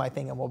go do my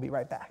thing and we'll be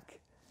right back.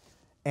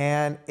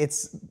 And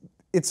it's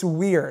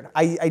weird.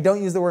 I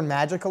don't use the word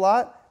magic a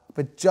lot,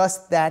 but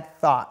just that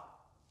thought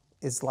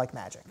is like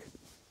magic.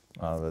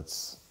 Oh,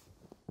 that's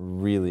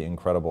really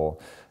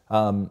incredible.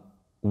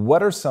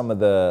 What are some of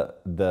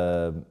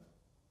the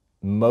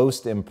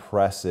most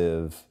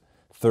impressive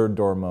third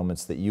door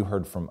moments that you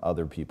heard from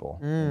other people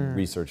in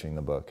researching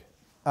the book?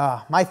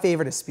 My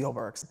favorite is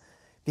Spielberg's,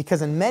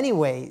 because in many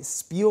ways,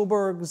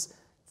 Spielberg's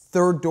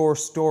third door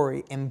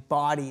story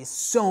embodies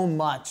so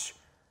much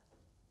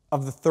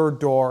of the third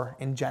door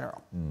in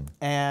general.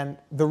 And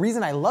the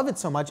reason I love it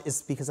so much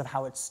is because of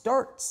how it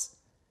starts.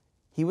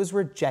 He was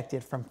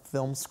rejected from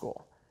film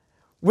school,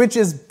 which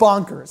is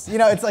bonkers.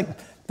 It's like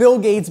Bill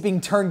Gates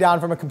being turned down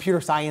from a computer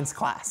science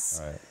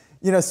class.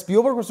 Right.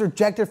 Spielberg was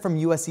rejected from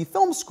USC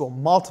Film School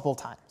multiple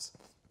times.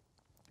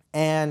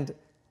 And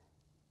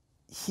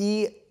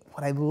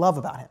what I love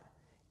about him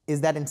is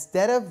that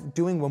instead of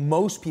doing what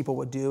most people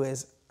would do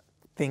is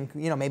think,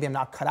 maybe I'm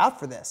not cut out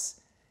for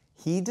this,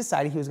 he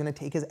decided he was going to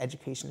take his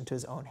education into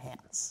his own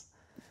hands.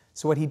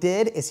 So what he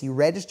did is he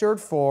registered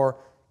for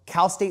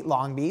Cal State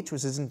Long Beach,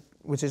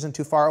 which isn't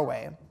too far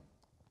away,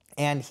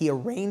 and he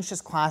arranged his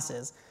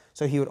classes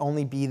so he would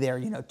only be there,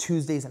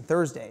 Tuesdays and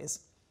Thursdays.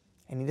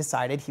 And he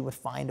decided he would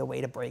find a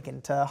way to break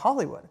into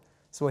Hollywood.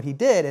 So what he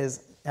did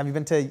is, have you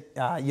been to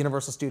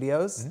Universal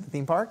Studios, the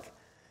theme park?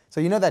 So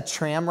you know that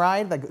tram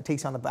ride that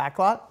takes you on the back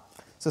lot?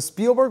 So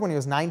Spielberg, when he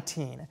was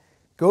 19,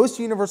 goes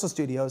to Universal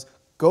Studios,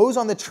 goes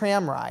on the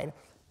tram ride,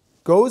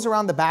 goes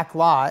around the back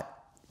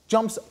lot,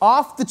 jumps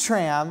off the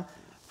tram,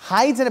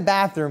 hides in a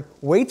bathroom,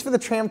 waits for the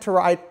tram to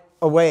ride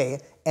away,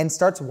 and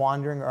starts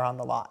wandering around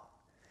the lot.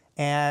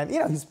 And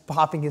he's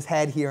popping his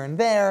head here and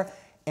there,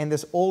 and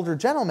this older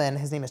gentleman,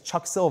 his name is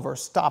Chuck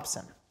Silvers, stops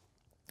him.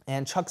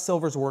 And Chuck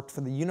Silvers worked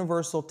for the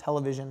Universal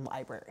Television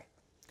Library.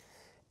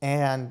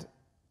 And,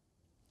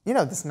 you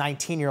know, this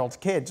 19-year-old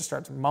kid just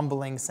starts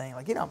mumbling, saying,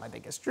 like, you know, my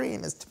biggest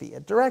dream is to be a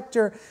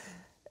director.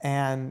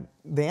 And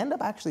they end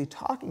up actually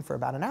talking for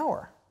about an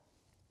hour.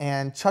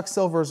 And Chuck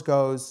Silvers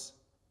goes,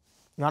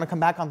 you want to come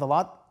back on the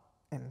lot?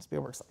 And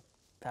Spielberg's like,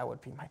 that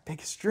would be my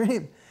biggest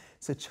dream.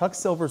 So Chuck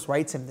Silvers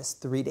writes him this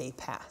 3-day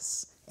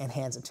pass and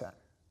hands it to him.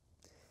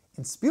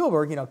 And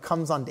Spielberg, you know,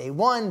 comes on day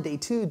 1, day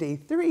 2, day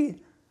 3.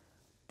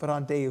 But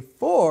on day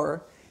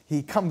 4,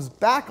 he comes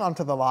back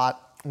onto the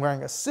lot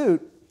wearing a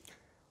suit,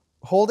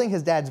 holding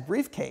his dad's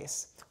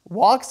briefcase,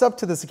 walks up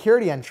to the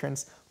security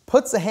entrance,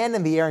 puts a hand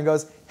in the air and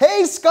goes,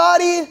 hey,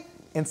 Scotty!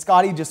 And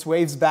Scotty just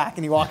waves back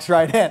and he walks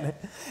right in.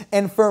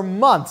 And for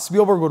months,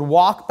 Spielberg would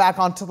walk back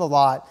onto the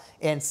lot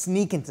and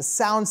sneak into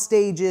sound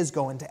stages,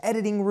 go into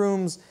editing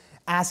rooms,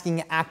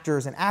 asking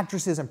actors and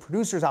actresses and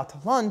producers out to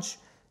lunch,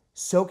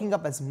 soaking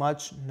up as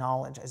much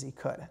knowledge as he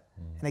could.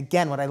 And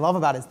again, what I love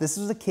about it is this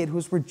was a kid who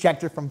was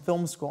rejected from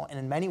film school, and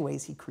in many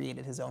ways, he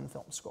created his own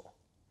film school.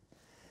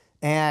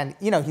 And,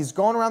 you know, he's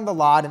going around the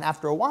lot, and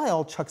after a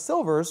while, Chuck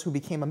Silvers, who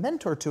became a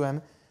mentor to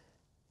him,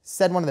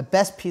 said one of the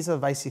best pieces of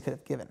advice he could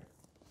have given.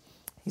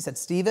 He said,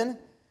 Stephen,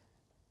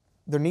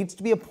 there needs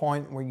to be a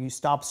point where you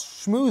stop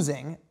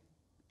schmoozing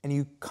and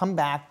you come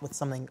back with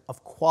something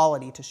of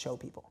quality to show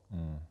people.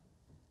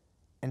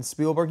 And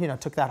Spielberg, you know,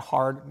 took that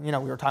hard, you know,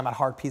 we were talking about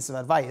hard piece of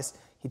advice.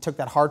 He took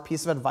that hard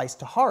piece of advice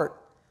to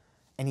heart,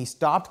 and he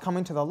stopped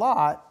coming to the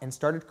lot and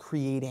started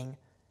creating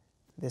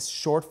this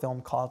short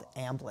film called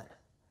Amblin.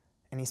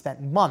 And he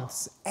spent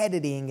months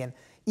editing, and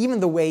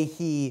even the way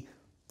he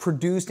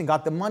produced and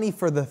got the money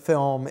for the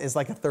film is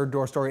like a third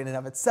door story in and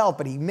of itself,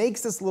 but he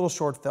makes this little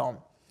short film,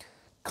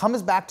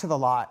 comes back to the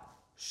lot,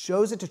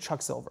 shows it to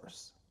Chuck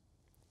Silvers,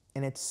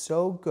 and it's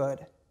so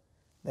good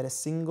that a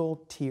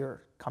single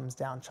tear comes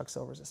down Chuck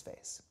Silvers'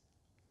 face.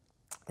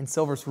 And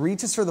Silvers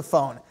reaches for the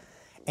phone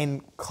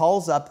and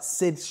calls up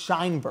Sid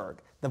Sheinberg,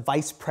 the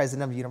vice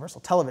president of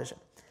Universal Television,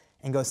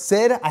 and goes,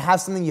 Sid, I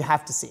have something you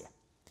have to see.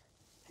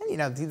 And you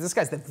know, this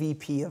guy's the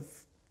VP of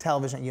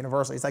television at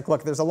Universal. He's like,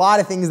 look, there's a lot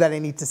of things that I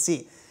need to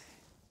see.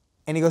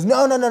 And he goes,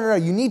 no,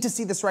 you need to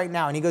see this right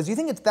now. And he goes, you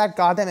think it's that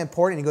goddamn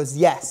important? And he goes,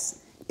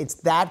 yes, it's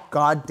that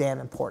goddamn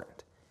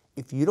important.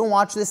 If you don't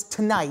watch this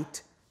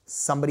tonight,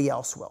 somebody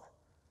else will.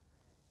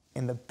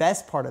 And the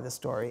best part of the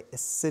story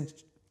is Sid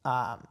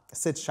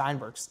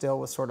Sheinberg still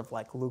was sort of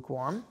like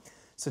lukewarm.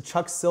 So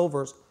Chuck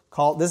Silvers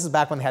called, this is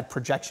back when they had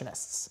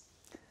projectionists.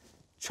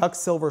 Chuck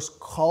Silvers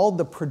called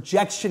the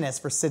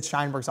projectionist for Sid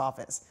Sheinberg's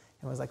office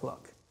and was like,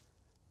 look,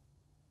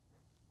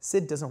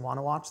 Sid doesn't want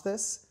to watch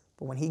this,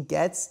 but when he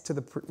gets to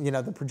the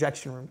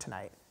projection room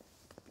tonight,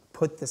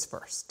 put this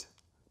first.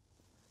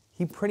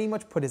 He pretty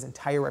much put his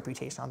entire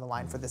reputation on the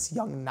line for this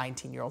young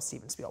 19-year-old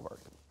Steven Spielberg.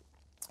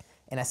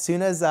 And as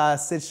soon as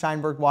Sid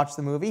Sheinberg watched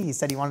the movie, he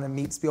said he wanted to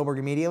meet Spielberg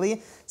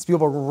immediately.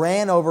 Spielberg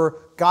ran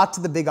over, got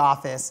to the big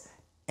office,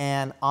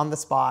 and on the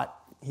spot,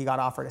 he got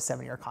offered a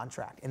 7-year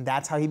contract. And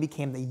that's how he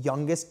became the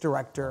youngest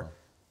director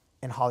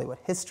in Hollywood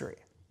history.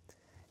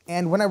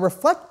 And when I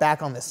reflect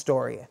back on this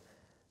story,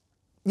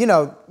 you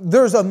know,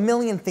 there's a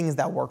million things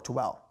that worked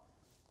well.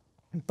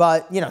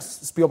 But, you know,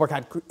 Spielberg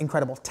had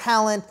incredible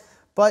talent,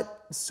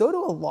 but so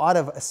do a lot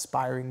of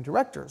aspiring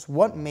directors.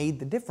 What made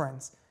the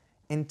difference?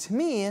 And to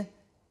me,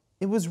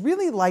 it was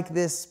really like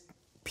this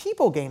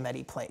people game that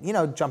he played. You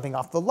know, jumping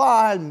off the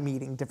lot,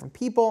 meeting different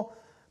people.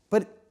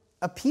 But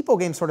a people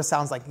game sort of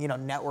sounds like, you know,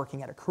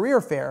 networking at a career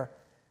fair.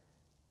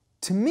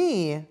 To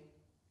me,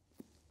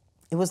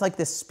 it was like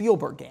this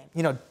Spielberg game.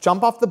 You know,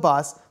 jump off the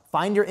bus,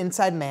 find your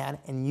inside man,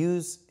 and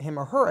use him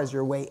or her as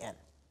your way in.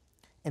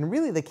 And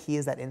really the key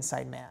is that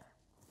inside man.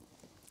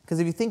 Because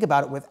if you think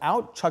about it,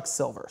 without Chuck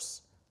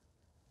Silvers,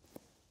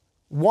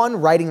 1,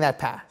 writing that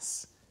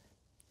pass,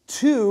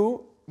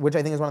 2, which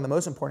I think is one of the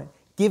most important,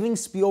 giving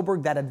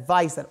Spielberg that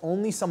advice that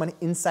only someone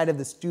inside of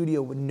the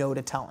studio would know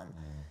to tell him.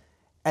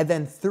 And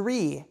then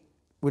 3,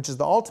 which is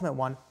the ultimate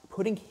one,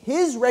 putting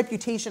his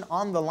reputation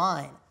on the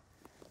line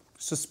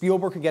so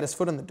Spielberg could get his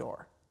foot in the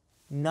door.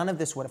 None of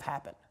this would have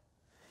happened.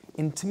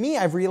 And to me,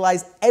 I've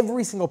realized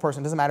every single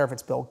person, doesn't matter if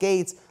it's Bill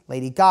Gates,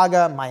 Lady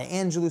Gaga, Maya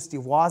Angelou,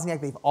 Steve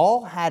Wozniak, they've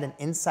all had an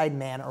inside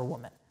man or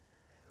woman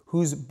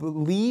who's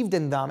believed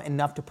in them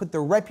enough to put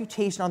their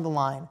reputation on the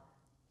line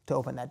to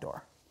open that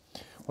door.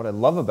 What I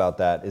love about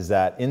that is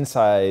that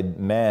inside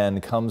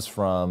man comes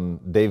from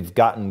they've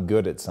gotten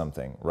good at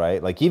something,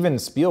 right? Like even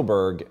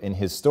Spielberg in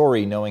his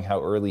story, knowing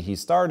how early he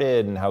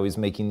started and how he's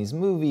making these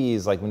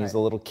movies, like when he's a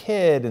little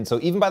kid. And so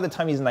even by the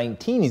time he's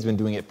 19, he's been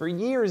doing it for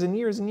years and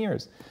years and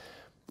years.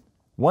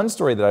 One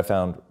story that I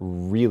found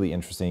really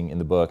interesting in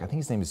the book, I think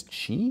his name is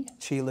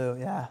Chi Lu,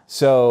 yeah.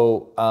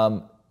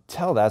 So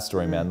tell that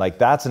story, man. Like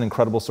that's an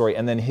incredible story.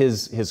 And then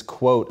his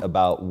quote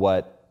about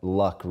what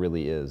luck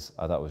really is,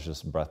 I thought was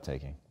just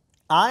breathtaking.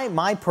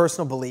 My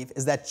personal belief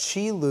is that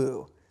Chi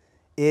Lu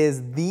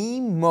is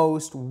the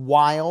most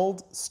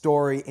wild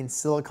story in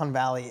Silicon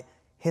Valley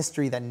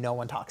history that no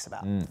one talks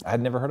about. I had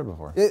never heard it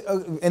before.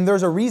 And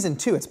there's a reason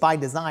too, it's by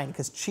design,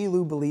 because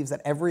Qilu believes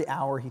that every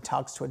hour he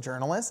talks to a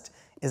journalist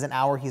is an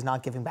hour he's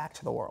not giving back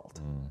to the world.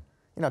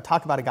 You know,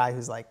 talk about a guy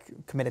who's like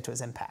committed to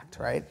his impact,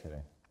 right? No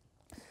kidding.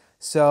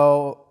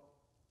 So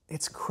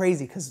it's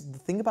crazy, because the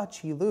thing about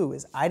Qilu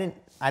is I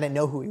didn't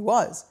know who he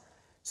was.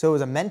 So it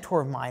was a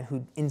mentor of mine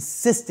who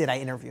insisted I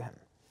interview him.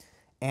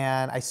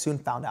 And I soon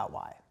found out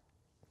why.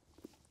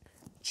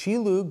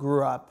 Qilu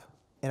grew up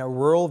in a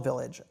rural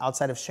village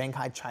outside of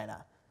Shanghai,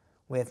 China,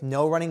 with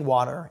no running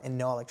water and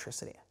no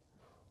electricity.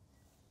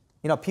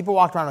 You know, people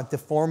walked around with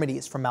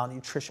deformities from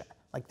malnutrition.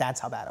 Like, that's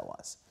how bad it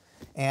was.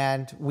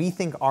 And we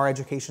think our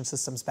education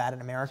system's bad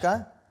in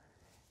America.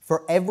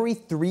 For every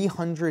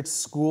 300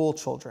 school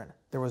children,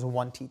 there was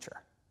one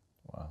teacher.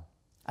 Wow.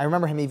 I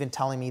remember him even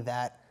telling me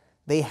that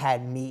they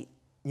had meat,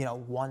 you know,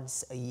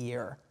 once a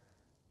year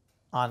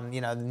on,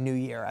 you know, the New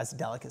Year as a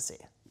delicacy.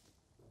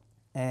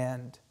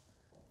 And,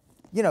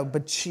 you know,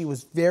 but she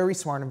was very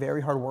smart and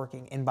very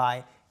hardworking, and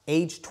by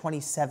age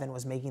 27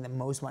 was making the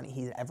most money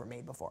he'd ever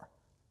made before,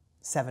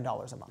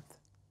 $7 a month.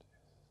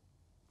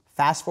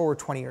 Fast forward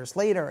 20 years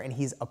later, and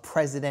he's a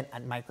president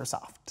at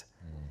Microsoft.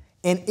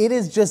 And it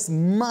is just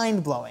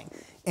mind-blowing.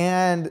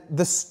 And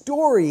the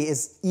story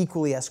is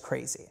equally as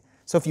crazy.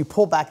 So if you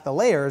pull back the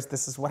layers,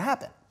 this is what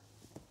happened.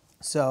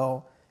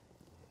 So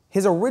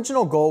his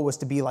original goal was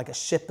to be like a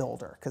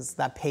shipbuilder, because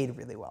that paid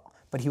really well.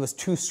 But he was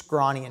too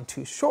scrawny and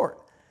too short.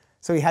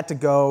 So he had to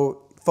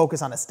go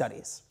focus on his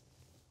studies.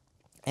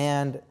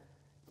 And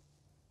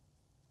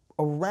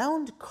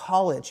around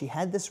college, he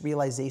had this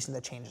realization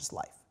that changed his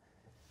life.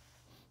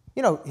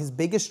 You know, his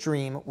biggest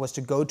dream was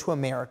to go to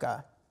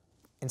America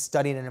and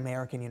study at an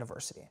American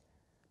university.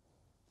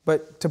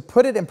 But to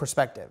put it in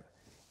perspective,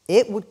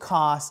 it would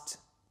cost,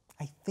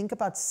 I think,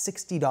 about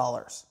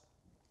 $60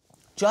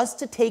 just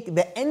to take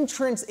the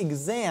entrance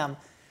exam,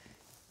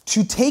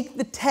 to take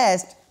the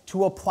test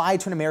to apply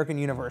to an American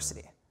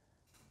university.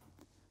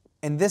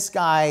 And this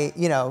guy,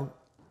 you know,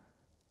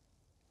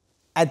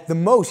 at the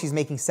most, he's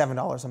making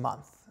 $7 a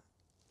month.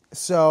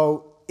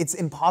 So it's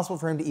impossible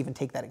for him to even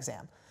take that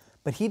exam.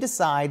 But he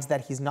decides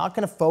that he's not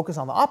going to focus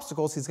on the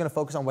obstacles, he's going to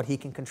focus on what he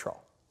can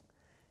control.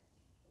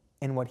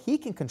 And what he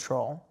can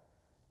control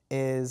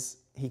is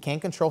he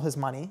can't control his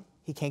money,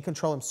 he can't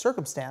control his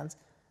circumstance,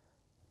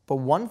 but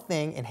one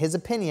thing, in his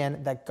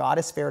opinion, that God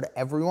is fair to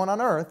everyone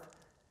on earth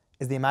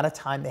is the amount of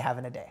time they have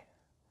in a day.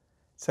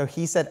 So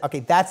he said,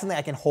 okay, that's something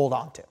I can hold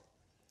on to.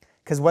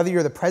 Because whether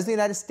you're the President of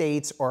the United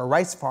States or a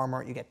rice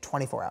farmer, you get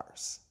 24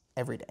 hours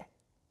every day.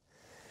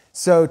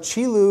 So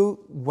Qilu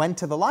went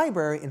to the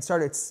library and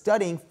started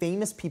studying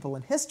famous people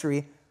in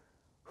history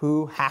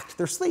who hacked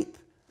their sleep.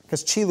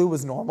 Because Qilu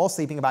was normal,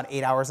 sleeping about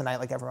 8 hours a night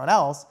like everyone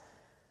else.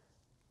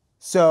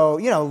 So,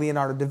 you know,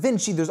 Leonardo da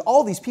Vinci, there's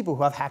all these people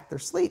who have hacked their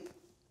sleep.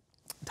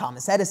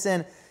 Thomas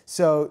Edison.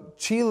 So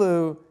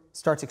Qilu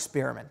starts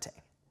experimenting.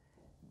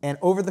 And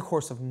over the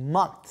course of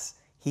months,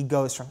 he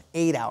goes from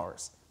 8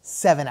 hours,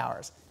 7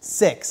 hours,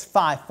 6,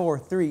 5, 4,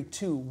 3,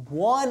 2,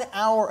 1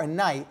 hour a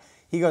night.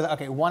 He goes,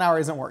 okay, 1 hour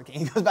isn't working.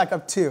 He goes back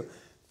up 2,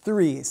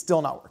 3,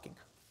 still not working.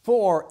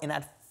 4, and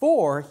at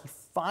 4, he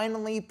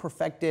finally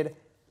perfected,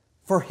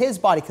 for his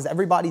body, because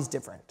every body's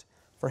different,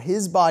 for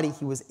his body,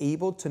 he was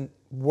able to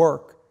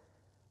work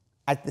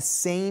at the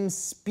same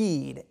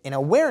speed and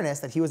awareness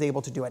that he was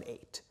able to do at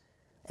 8.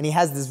 And he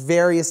has these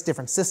various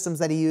different systems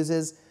that he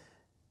uses.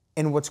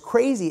 And what's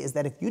crazy is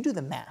that if you do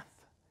the math,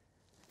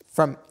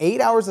 from 8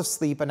 hours of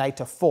sleep a night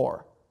to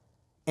 4,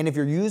 and if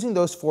you're using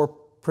those 4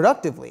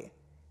 productively,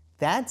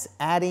 that's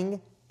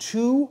adding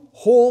 2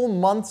 whole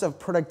months of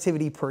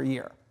productivity per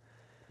year.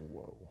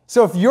 Whoa.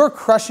 So if you're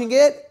crushing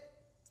it,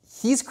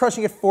 he's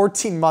crushing it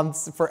 14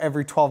 months for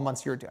every 12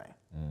 months you're doing.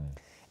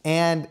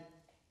 And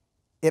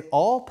it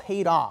all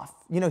paid off.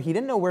 You know, he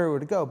didn't know where it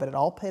would go, but it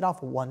all paid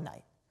off one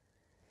night.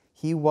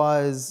 He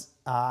was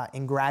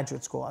in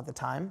graduate school at the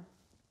time,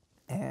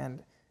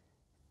 and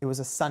it was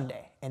a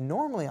Sunday. And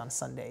normally on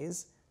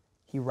Sundays,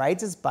 he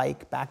rides his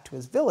bike back to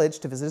his village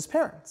to visit his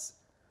parents.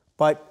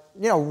 But,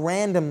 you know,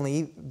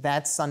 randomly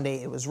that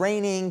Sunday it was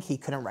raining, he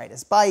couldn't ride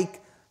his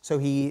bike, so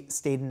he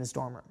stayed in his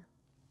dorm room.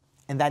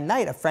 And that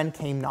night a friend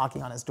came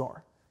knocking on his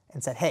door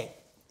and said, hey,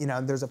 you know,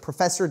 there's a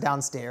professor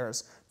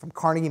downstairs from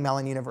Carnegie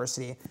Mellon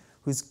University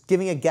who's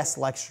giving a guest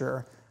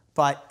lecture,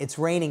 but it's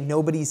raining,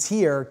 nobody's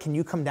here, can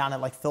you come down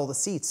and like fill the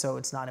seats so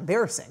it's not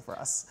embarrassing for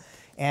us?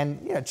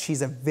 And you know,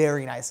 she's a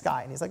very nice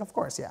guy. And he's like, of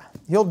course, yeah.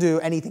 He'll do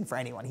anything for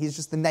anyone. He's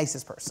just the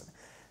nicest person.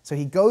 So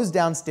he goes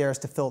downstairs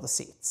to fill the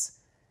seats.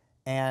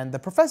 And the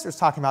professor's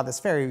talking about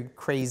this very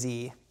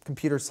crazy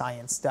computer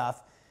science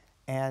stuff.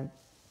 And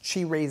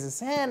she raises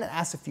his hand and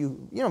asks a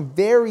few, you know,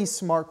 very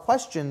smart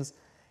questions.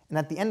 And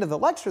at the end of the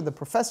lecture, the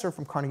professor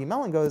from Carnegie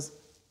Mellon goes,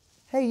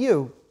 hey,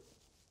 you,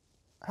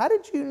 how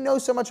did you know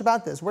so much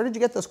about this? Where did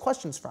you get those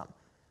questions from?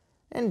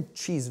 And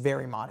she's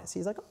very modest.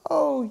 He's like,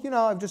 oh, you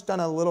know, I've just done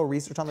a little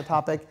research on the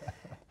topic.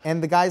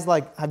 And the guy's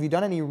like, have you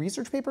done any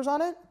research papers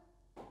on it?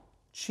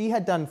 She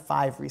had done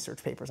 5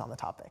 research papers on the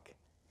topic.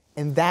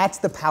 And that's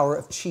the power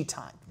of Chi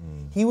time.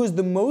 He was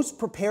the most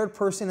prepared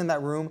person in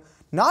that room,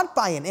 not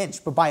by an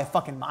inch, but by a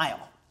fucking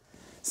mile.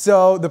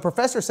 So the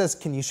professor says,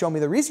 can you show me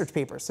the research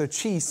papers? So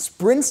Chi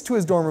sprints to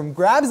his dorm room,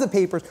 grabs the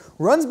papers,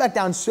 runs back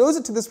down, shows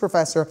it to this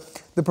professor.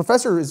 The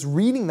professor is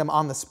reading them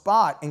on the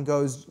spot and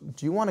goes,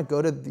 do you want to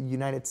go to the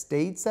United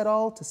States at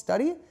all to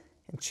study?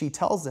 And Chi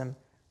tells him,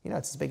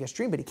 it's his biggest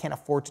dream, but he can't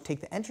afford to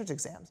take the entrance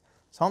exams.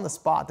 So on the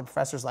spot, the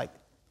professor's like,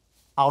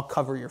 I'll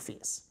cover your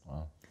fees.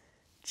 Wow.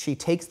 Chi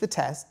takes the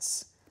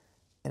tests,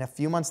 and a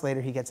few months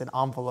later, he gets an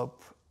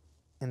envelope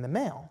in the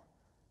mail.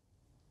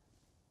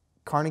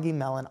 Carnegie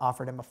Mellon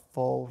offered him a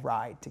full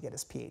ride to get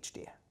his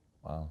PhD.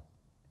 Wow.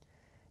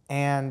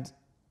 And,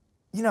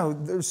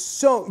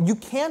 you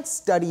can't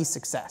study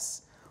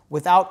success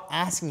without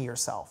asking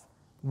yourself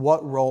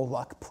what role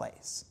luck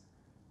plays.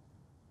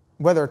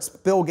 Whether it's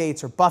Bill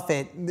Gates or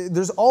Buffett,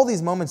 there's all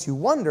these moments you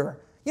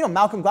wonder.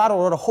 Malcolm Gladwell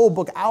wrote a whole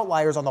book,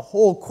 Outliers, on the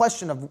whole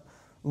question of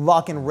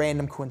luck and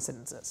random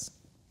coincidences.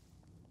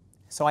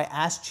 So I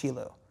asked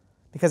Chilu,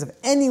 because if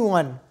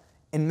anyone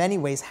in many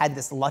ways had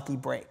this lucky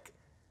break,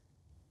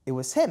 it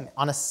was him.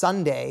 On a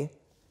Sunday,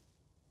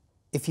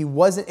 if it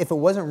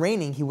wasn't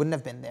raining, he wouldn't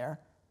have been there.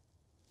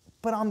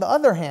 But on the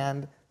other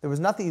hand, there was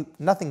nothing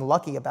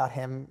lucky about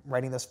him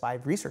writing those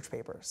 5 research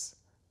papers.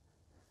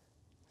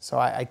 So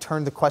I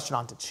turned the question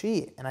on to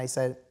Chi, and I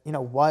said,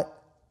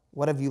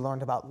 what have you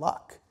learned about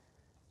luck?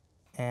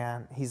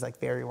 And he's like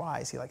very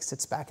wise. He like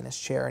sits back in his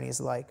chair and he's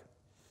like,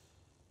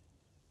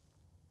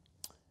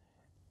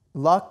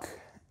 luck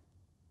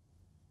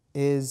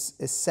is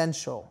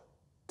essential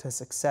to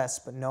success,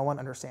 but no one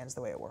understands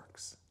the way it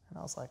works. And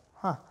I was like,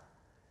 huh.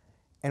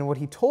 And what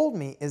he told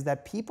me is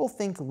that people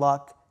think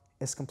luck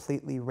is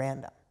completely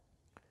random.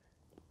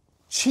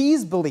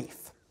 Chi's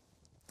belief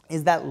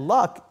is that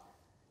luck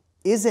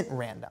isn't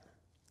random.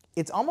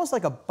 It's almost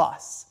like a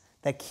bus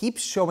that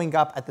keeps showing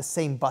up at the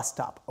same bus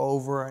stop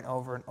over and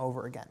over and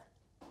over again.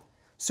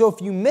 So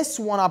if you miss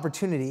one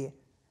opportunity,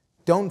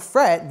 don't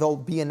fret, there'll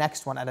be a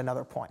next one at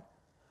another point.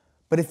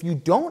 But if you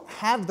don't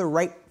have the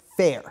right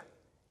fare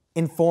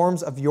in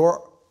forms of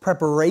your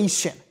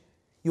preparation,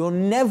 you'll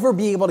never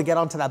be able to get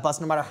onto that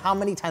bus no matter how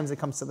many times it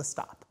comes to the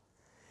stop.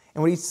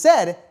 And what he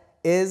said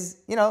is,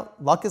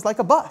 luck is like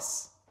a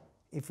bus.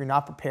 If you're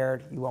not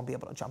prepared, you won't be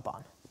able to jump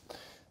on.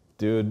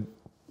 Dude,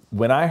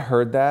 when I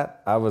heard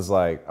that, I was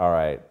like, all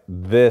right,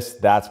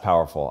 that's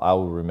powerful. I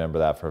will remember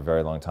that for a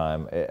very long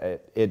time.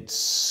 It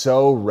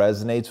so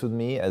resonates with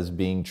me as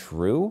being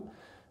true.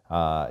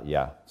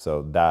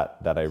 So that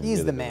I He's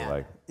really the man.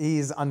 Like.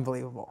 He's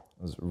unbelievable.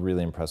 I was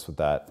really impressed with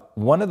that.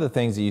 One of the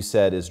things that you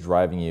said is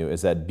driving you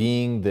is that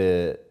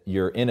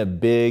you're in a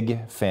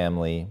big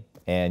family,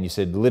 and you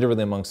said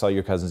literally amongst all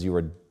your cousins, you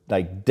were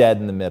like dead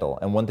in the middle.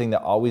 And one thing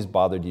that always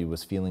bothered you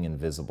was feeling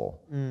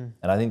invisible. And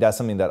I think that's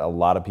something that a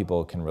lot of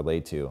people can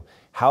relate to.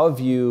 How have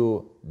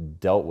you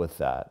dealt with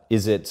that?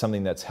 Is it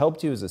something that's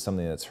helped you? Is it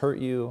something that's hurt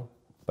you?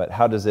 But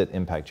how does it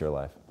impact your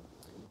life?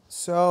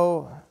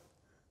 So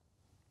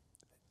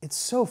it's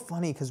so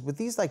funny because with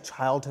these like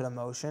childhood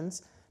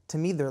emotions, to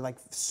me, they're like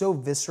so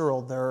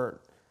visceral.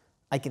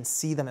 I can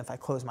see them if I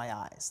close my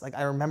eyes. Like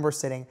I remember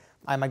sitting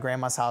at my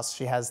grandma's house.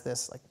 She has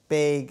this like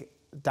big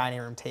dining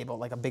room table,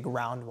 like a big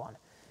round one.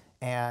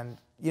 And,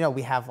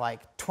 we have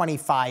like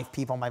 25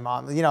 people, my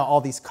mom,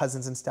 all these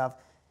cousins and stuff.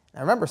 And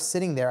I remember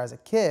sitting there as a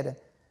kid,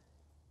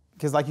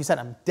 because like you said,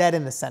 I'm dead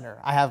in the center.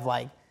 I have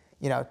like,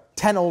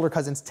 10 older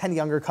cousins, 10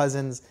 younger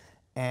cousins.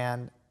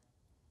 And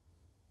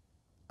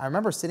I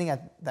remember sitting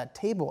at that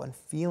table and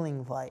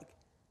feeling like,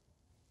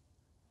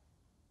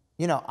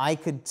 I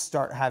could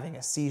start having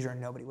a seizure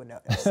and nobody would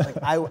notice.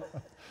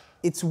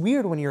 It's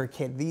weird when you're a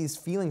kid. These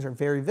feelings are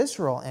very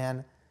visceral.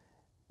 And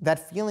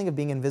that feeling of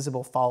being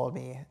invisible followed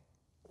me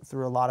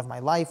through a lot of my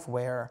life,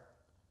 where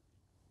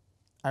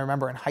I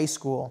remember in high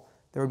school,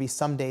 there would be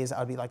some days I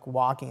would be like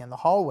walking in the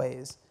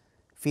hallways,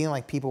 feeling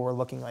like people were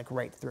looking like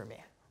right through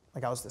me,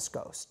 like I was this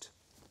ghost.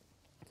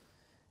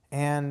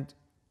 And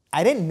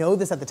I didn't know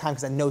this at the time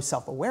because I had no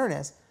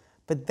self-awareness,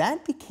 but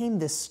that became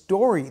this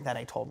story that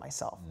I told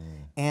myself.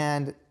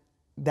 And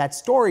that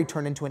story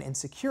turned into an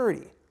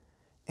insecurity.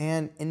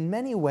 And in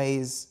many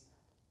ways,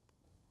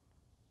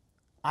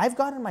 I've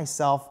gotten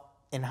myself,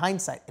 in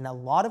hindsight, in a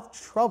lot of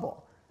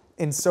trouble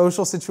in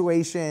social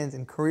situations,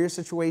 in career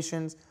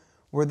situations,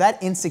 where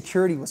that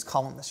insecurity was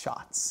calling the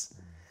shots.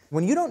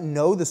 When you don't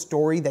know the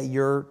story that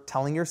you're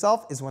telling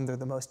yourself is when they're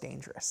the most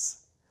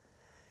dangerous.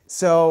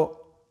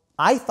 So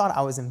I thought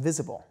I was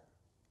invisible.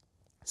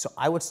 So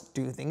I would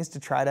do things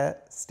to try to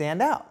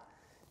stand out.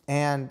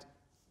 And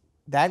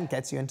that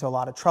gets you into a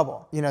lot of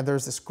trouble.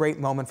 There's this great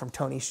moment from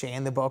Tony Hsieh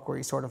in the book where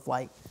he sort of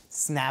like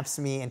snaps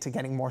me into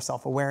getting more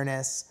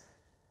self-awareness.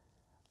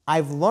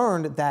 I've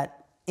learned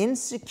that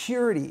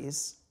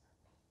insecurities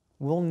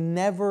will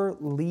never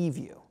leave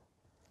you.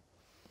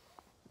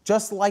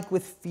 Just like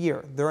with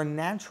fear, they're a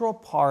natural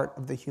part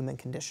of the human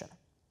condition.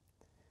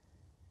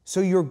 So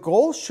your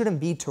goal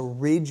shouldn't be to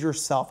rid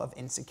yourself of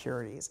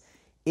insecurities.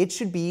 It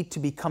should be to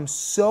become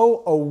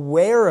so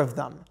aware of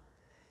them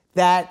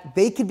that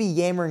they could be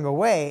yammering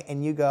away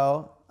and you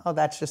go, oh,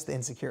 that's just the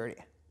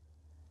insecurity.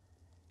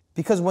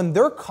 Because when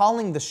they're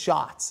calling the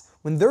shots,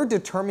 when they're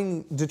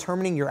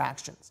determining your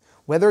actions,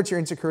 whether it's your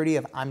insecurity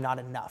of I'm not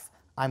enough,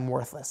 I'm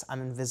worthless,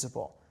 I'm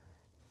invisible,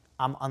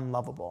 I'm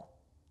unlovable,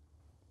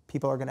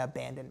 people are going to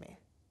abandon me.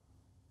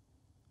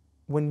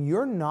 When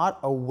you're not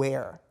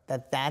aware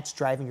that that's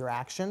driving your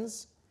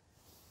actions,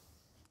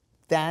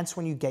 that's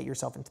when you get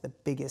yourself into the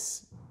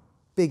biggest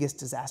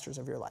disasters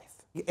of your life.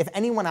 If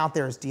anyone out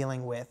there is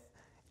dealing with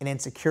an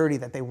insecurity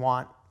that they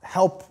want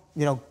help,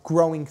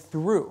 growing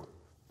through,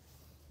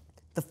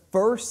 the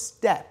first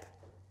step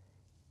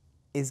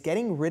is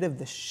getting rid of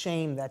the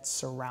shame that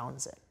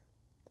surrounds it.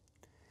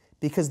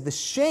 Because the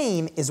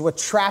shame is what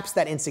traps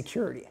that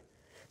insecurity.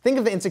 Think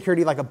of the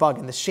insecurity like a bug,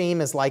 and the shame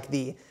is like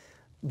the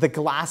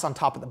glass on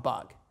top of the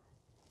bug.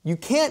 You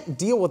can't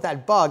deal with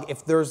that bug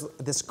if there's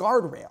this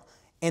guardrail.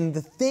 And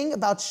the thing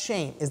about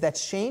shame is that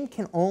shame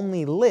can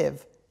only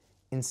live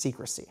in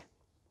secrecy.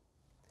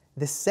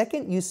 The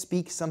second you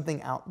speak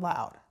something out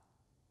loud,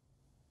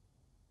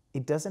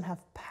 it doesn't have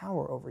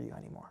power over you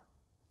anymore.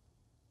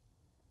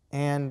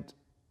 And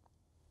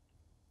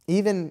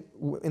even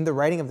in the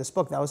writing of this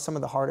book, that was some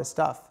of the hardest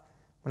stuff.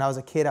 When I was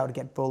a kid, I would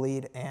get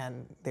bullied,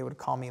 and they would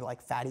call me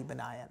like Fatty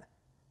Banayan.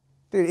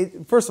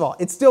 Dude, first of all,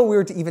 it's still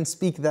weird to even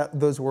speak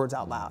those words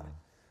out loud.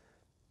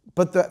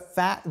 But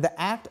the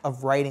act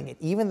of writing it,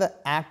 even the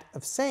act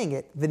of saying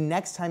it, the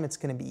next time it's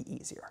going to be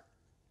easier.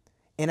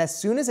 And as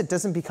soon as it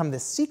doesn't become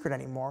this secret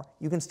anymore,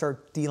 you can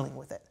start dealing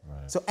with it.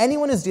 Right. So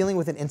anyone who's dealing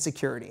with an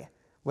insecurity,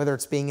 whether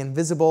it's being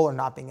invisible or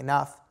not being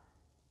enough,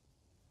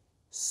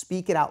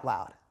 speak it out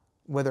loud.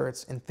 Whether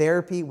it's in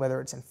therapy, whether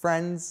it's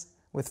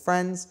with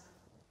friends,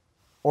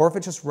 or if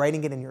it's just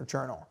writing it in your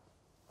journal.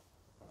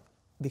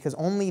 Because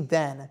only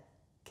then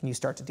can you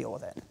start to deal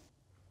with it.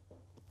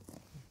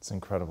 It's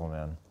incredible,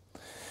 man.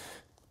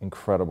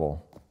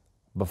 Incredible.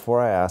 Before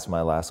I ask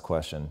my last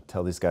question,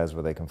 tell these guys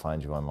where they can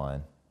find you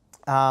online.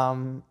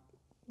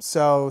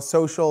 So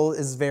social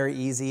is very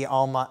easy.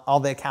 All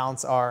the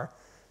accounts are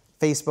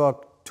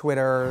Facebook,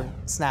 Twitter,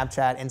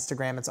 Snapchat,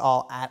 Instagram. It's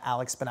all at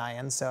Alex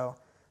Banayan, so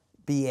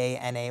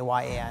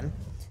Banayan.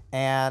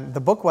 And the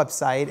book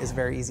website is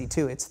very easy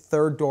too. It's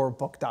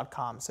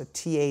thirddoorbook.com, so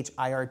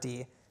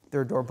THIRD,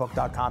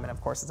 thirddoorbook.com. And of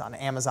course, it's on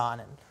Amazon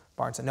and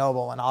Barnes &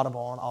 Noble and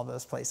Audible and all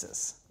those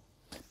places.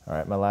 All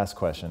right, my last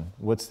question.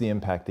 What's the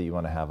impact that you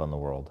want to have on the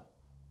world?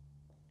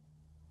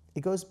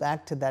 It goes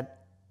back to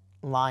that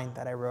line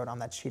that I wrote on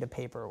that sheet of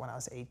paper when I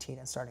was 18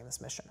 and starting this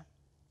mission.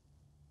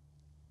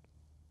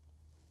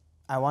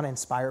 I want to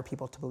inspire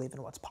people to believe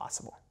in what's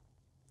possible.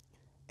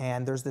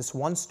 And there's this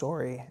one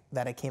story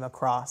that I came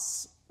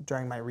across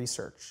during my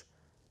research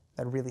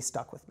that really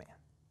stuck with me.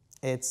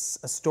 It's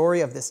a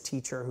story of this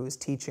teacher who is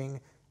teaching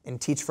in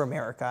Teach for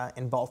America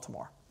in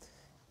Baltimore.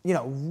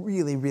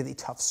 Really, really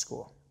tough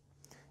school.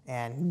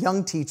 And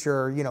young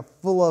teacher,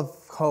 full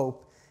of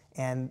hope,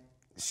 and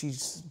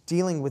she's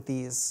dealing with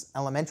these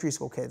elementary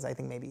school kids, I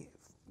think maybe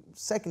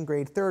second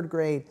grade, third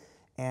grade,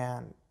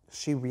 and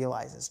she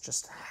realizes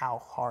just how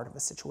hard of a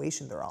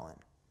situation they're all in.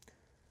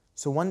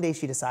 So one day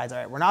she decides, all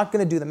right, we're not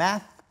going to do the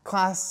math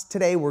class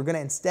today. We're going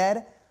to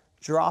instead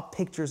draw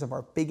pictures of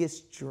our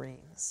biggest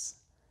dreams.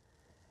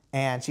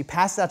 And she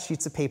passes out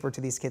sheets of paper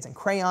to these kids and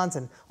crayons,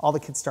 and all the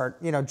kids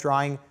start,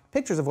 drawing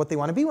pictures of what they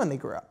want to be when they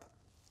grow up.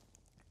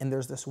 And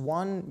there's this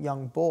one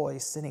young boy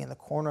sitting in the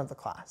corner of the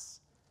class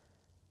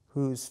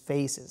whose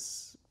face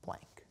is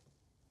blank.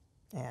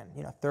 And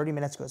 30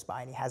 minutes goes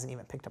by and he hasn't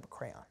even picked up a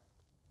crayon.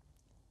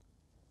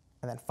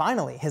 And then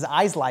finally, his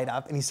eyes light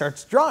up and he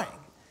starts drawing.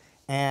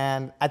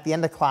 And at the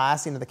end of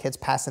class, the kids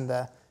pass in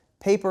the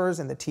papers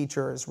and the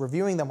teacher is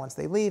reviewing them once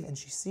they leave, and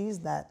she sees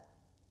that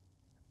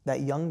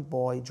young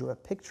boy drew a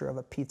picture of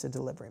a pizza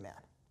delivery man.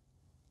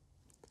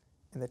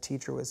 And the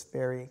teacher was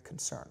very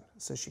concerned.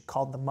 So she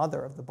called the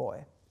mother of the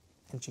boy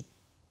and she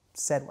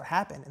said what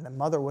happened, and the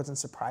mother wasn't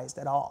surprised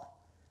at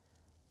all.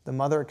 The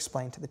mother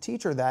explained to the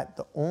teacher that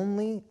the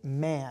only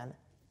man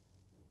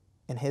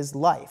in his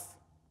life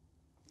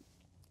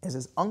is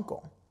his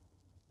uncle,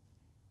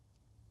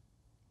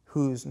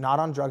 who's not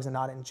on drugs and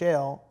not in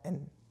jail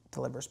and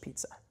delivers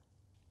pizza.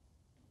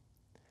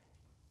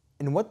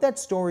 And what that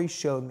story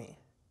showed me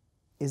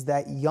is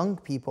that young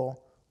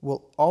people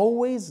will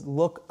always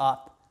look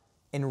up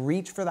and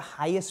reach for the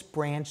highest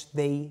branch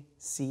they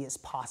see as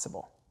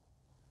possible.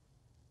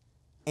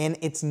 And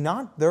it's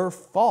not their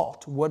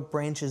fault what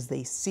branches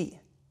they see,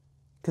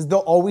 because they'll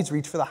always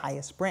reach for the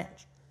highest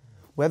branch.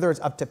 Whether it's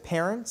up to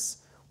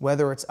parents,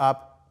 whether it's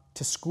up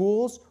to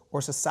schools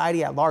or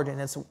society at large, and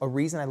it's a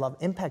reason I love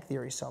impact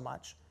theory so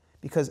much,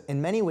 because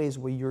in many ways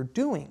what you're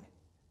doing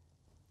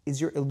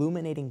is you're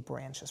illuminating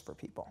branches for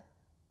people.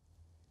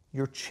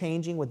 You're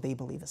changing what they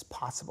believe is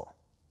possible.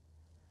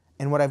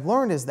 And what I've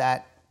learned is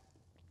that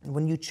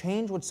when you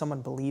change what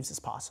someone believes is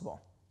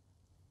possible,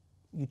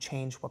 you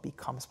change what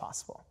becomes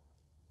possible.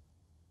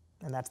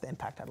 And that's the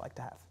impact I'd like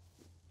to have.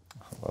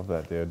 I love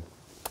that, dude.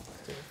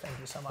 Dude, thank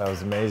you so much. That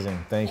was amazing.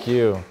 Thank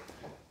you.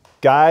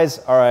 Guys,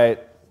 all right,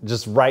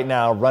 just right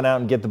now, run out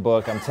and get the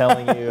book. I'm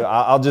telling you,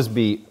 I'll just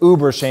be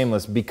uber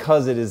shameless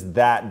because it is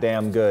that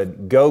damn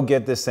good. Go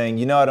get this thing.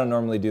 You know I don't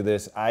normally do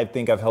this. I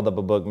think I've held up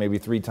a book maybe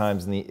 3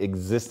 times in the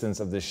existence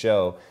of this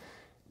show.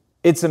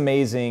 It's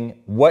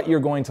amazing what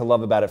you're going to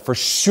love about it. For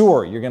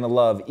sure, you're going to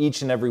love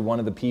each and every one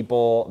of the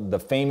people, the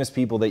famous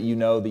people that you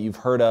know, that you've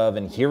heard of,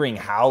 and hearing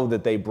how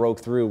that they broke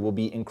through will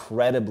be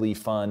incredibly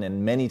fun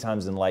and many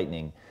times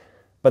enlightening.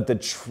 But the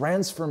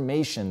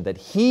transformation that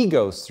he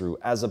goes through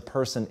as a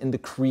person in the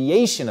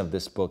creation of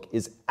this book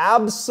is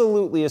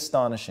absolutely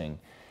astonishing.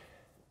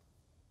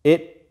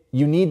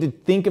 You need to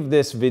think of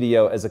this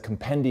video as a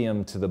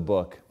compendium to the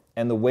book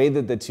and the way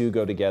that the two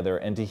go together,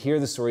 and to hear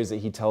the stories that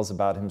he tells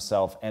about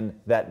himself, and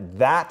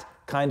that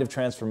kind of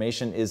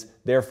transformation is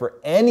there for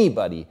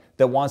anybody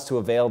that wants to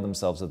avail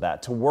themselves of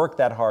that, to work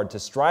that hard, to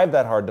strive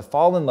that hard, to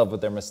fall in love with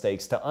their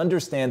mistakes, to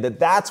understand that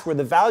that's where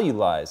the value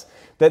lies.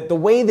 That the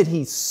way that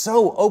he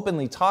so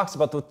openly talks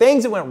about the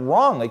things that went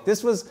wrong, like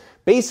this was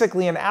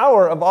basically an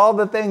hour of all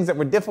the things that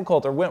were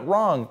difficult or went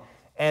wrong,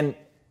 and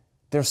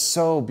they're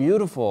so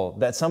beautiful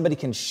that somebody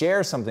can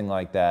share something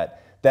like that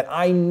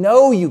I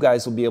know you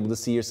guys will be able to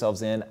see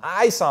yourselves in.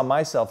 I saw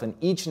myself in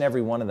each and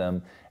every one of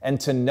them. And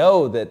to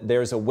know that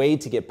there's a way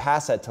to get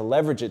past that, to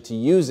leverage it, to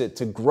use it,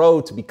 to grow,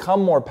 to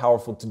become more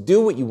powerful, to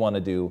do what you want to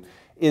do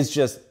is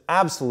just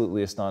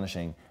absolutely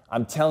astonishing.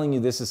 I'm telling you,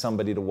 this is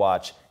somebody to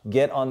watch.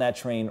 Get on that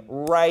train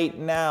right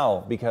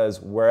now,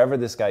 because wherever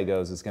this guy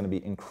goes, it's going to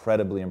be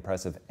incredibly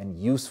impressive and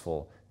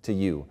useful to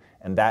you.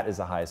 And that is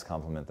the highest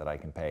compliment that I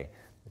can pay.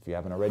 If you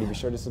haven't already, be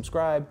sure to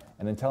subscribe.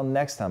 And until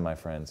next time, my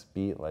friends,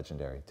 be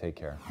legendary. Take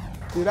care.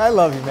 Dude, I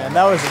love you, man.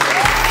 That was amazing.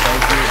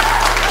 Thank you.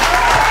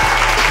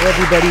 Hey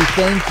everybody,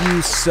 thank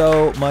you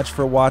so much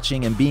for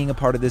watching and being a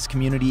part of this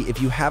community.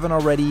 If you haven't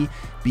already,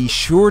 be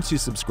sure to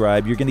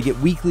subscribe. You're going to get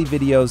weekly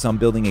videos on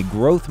building a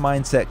growth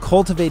mindset,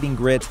 cultivating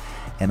grit,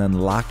 and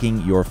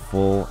unlocking your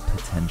full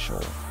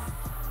potential.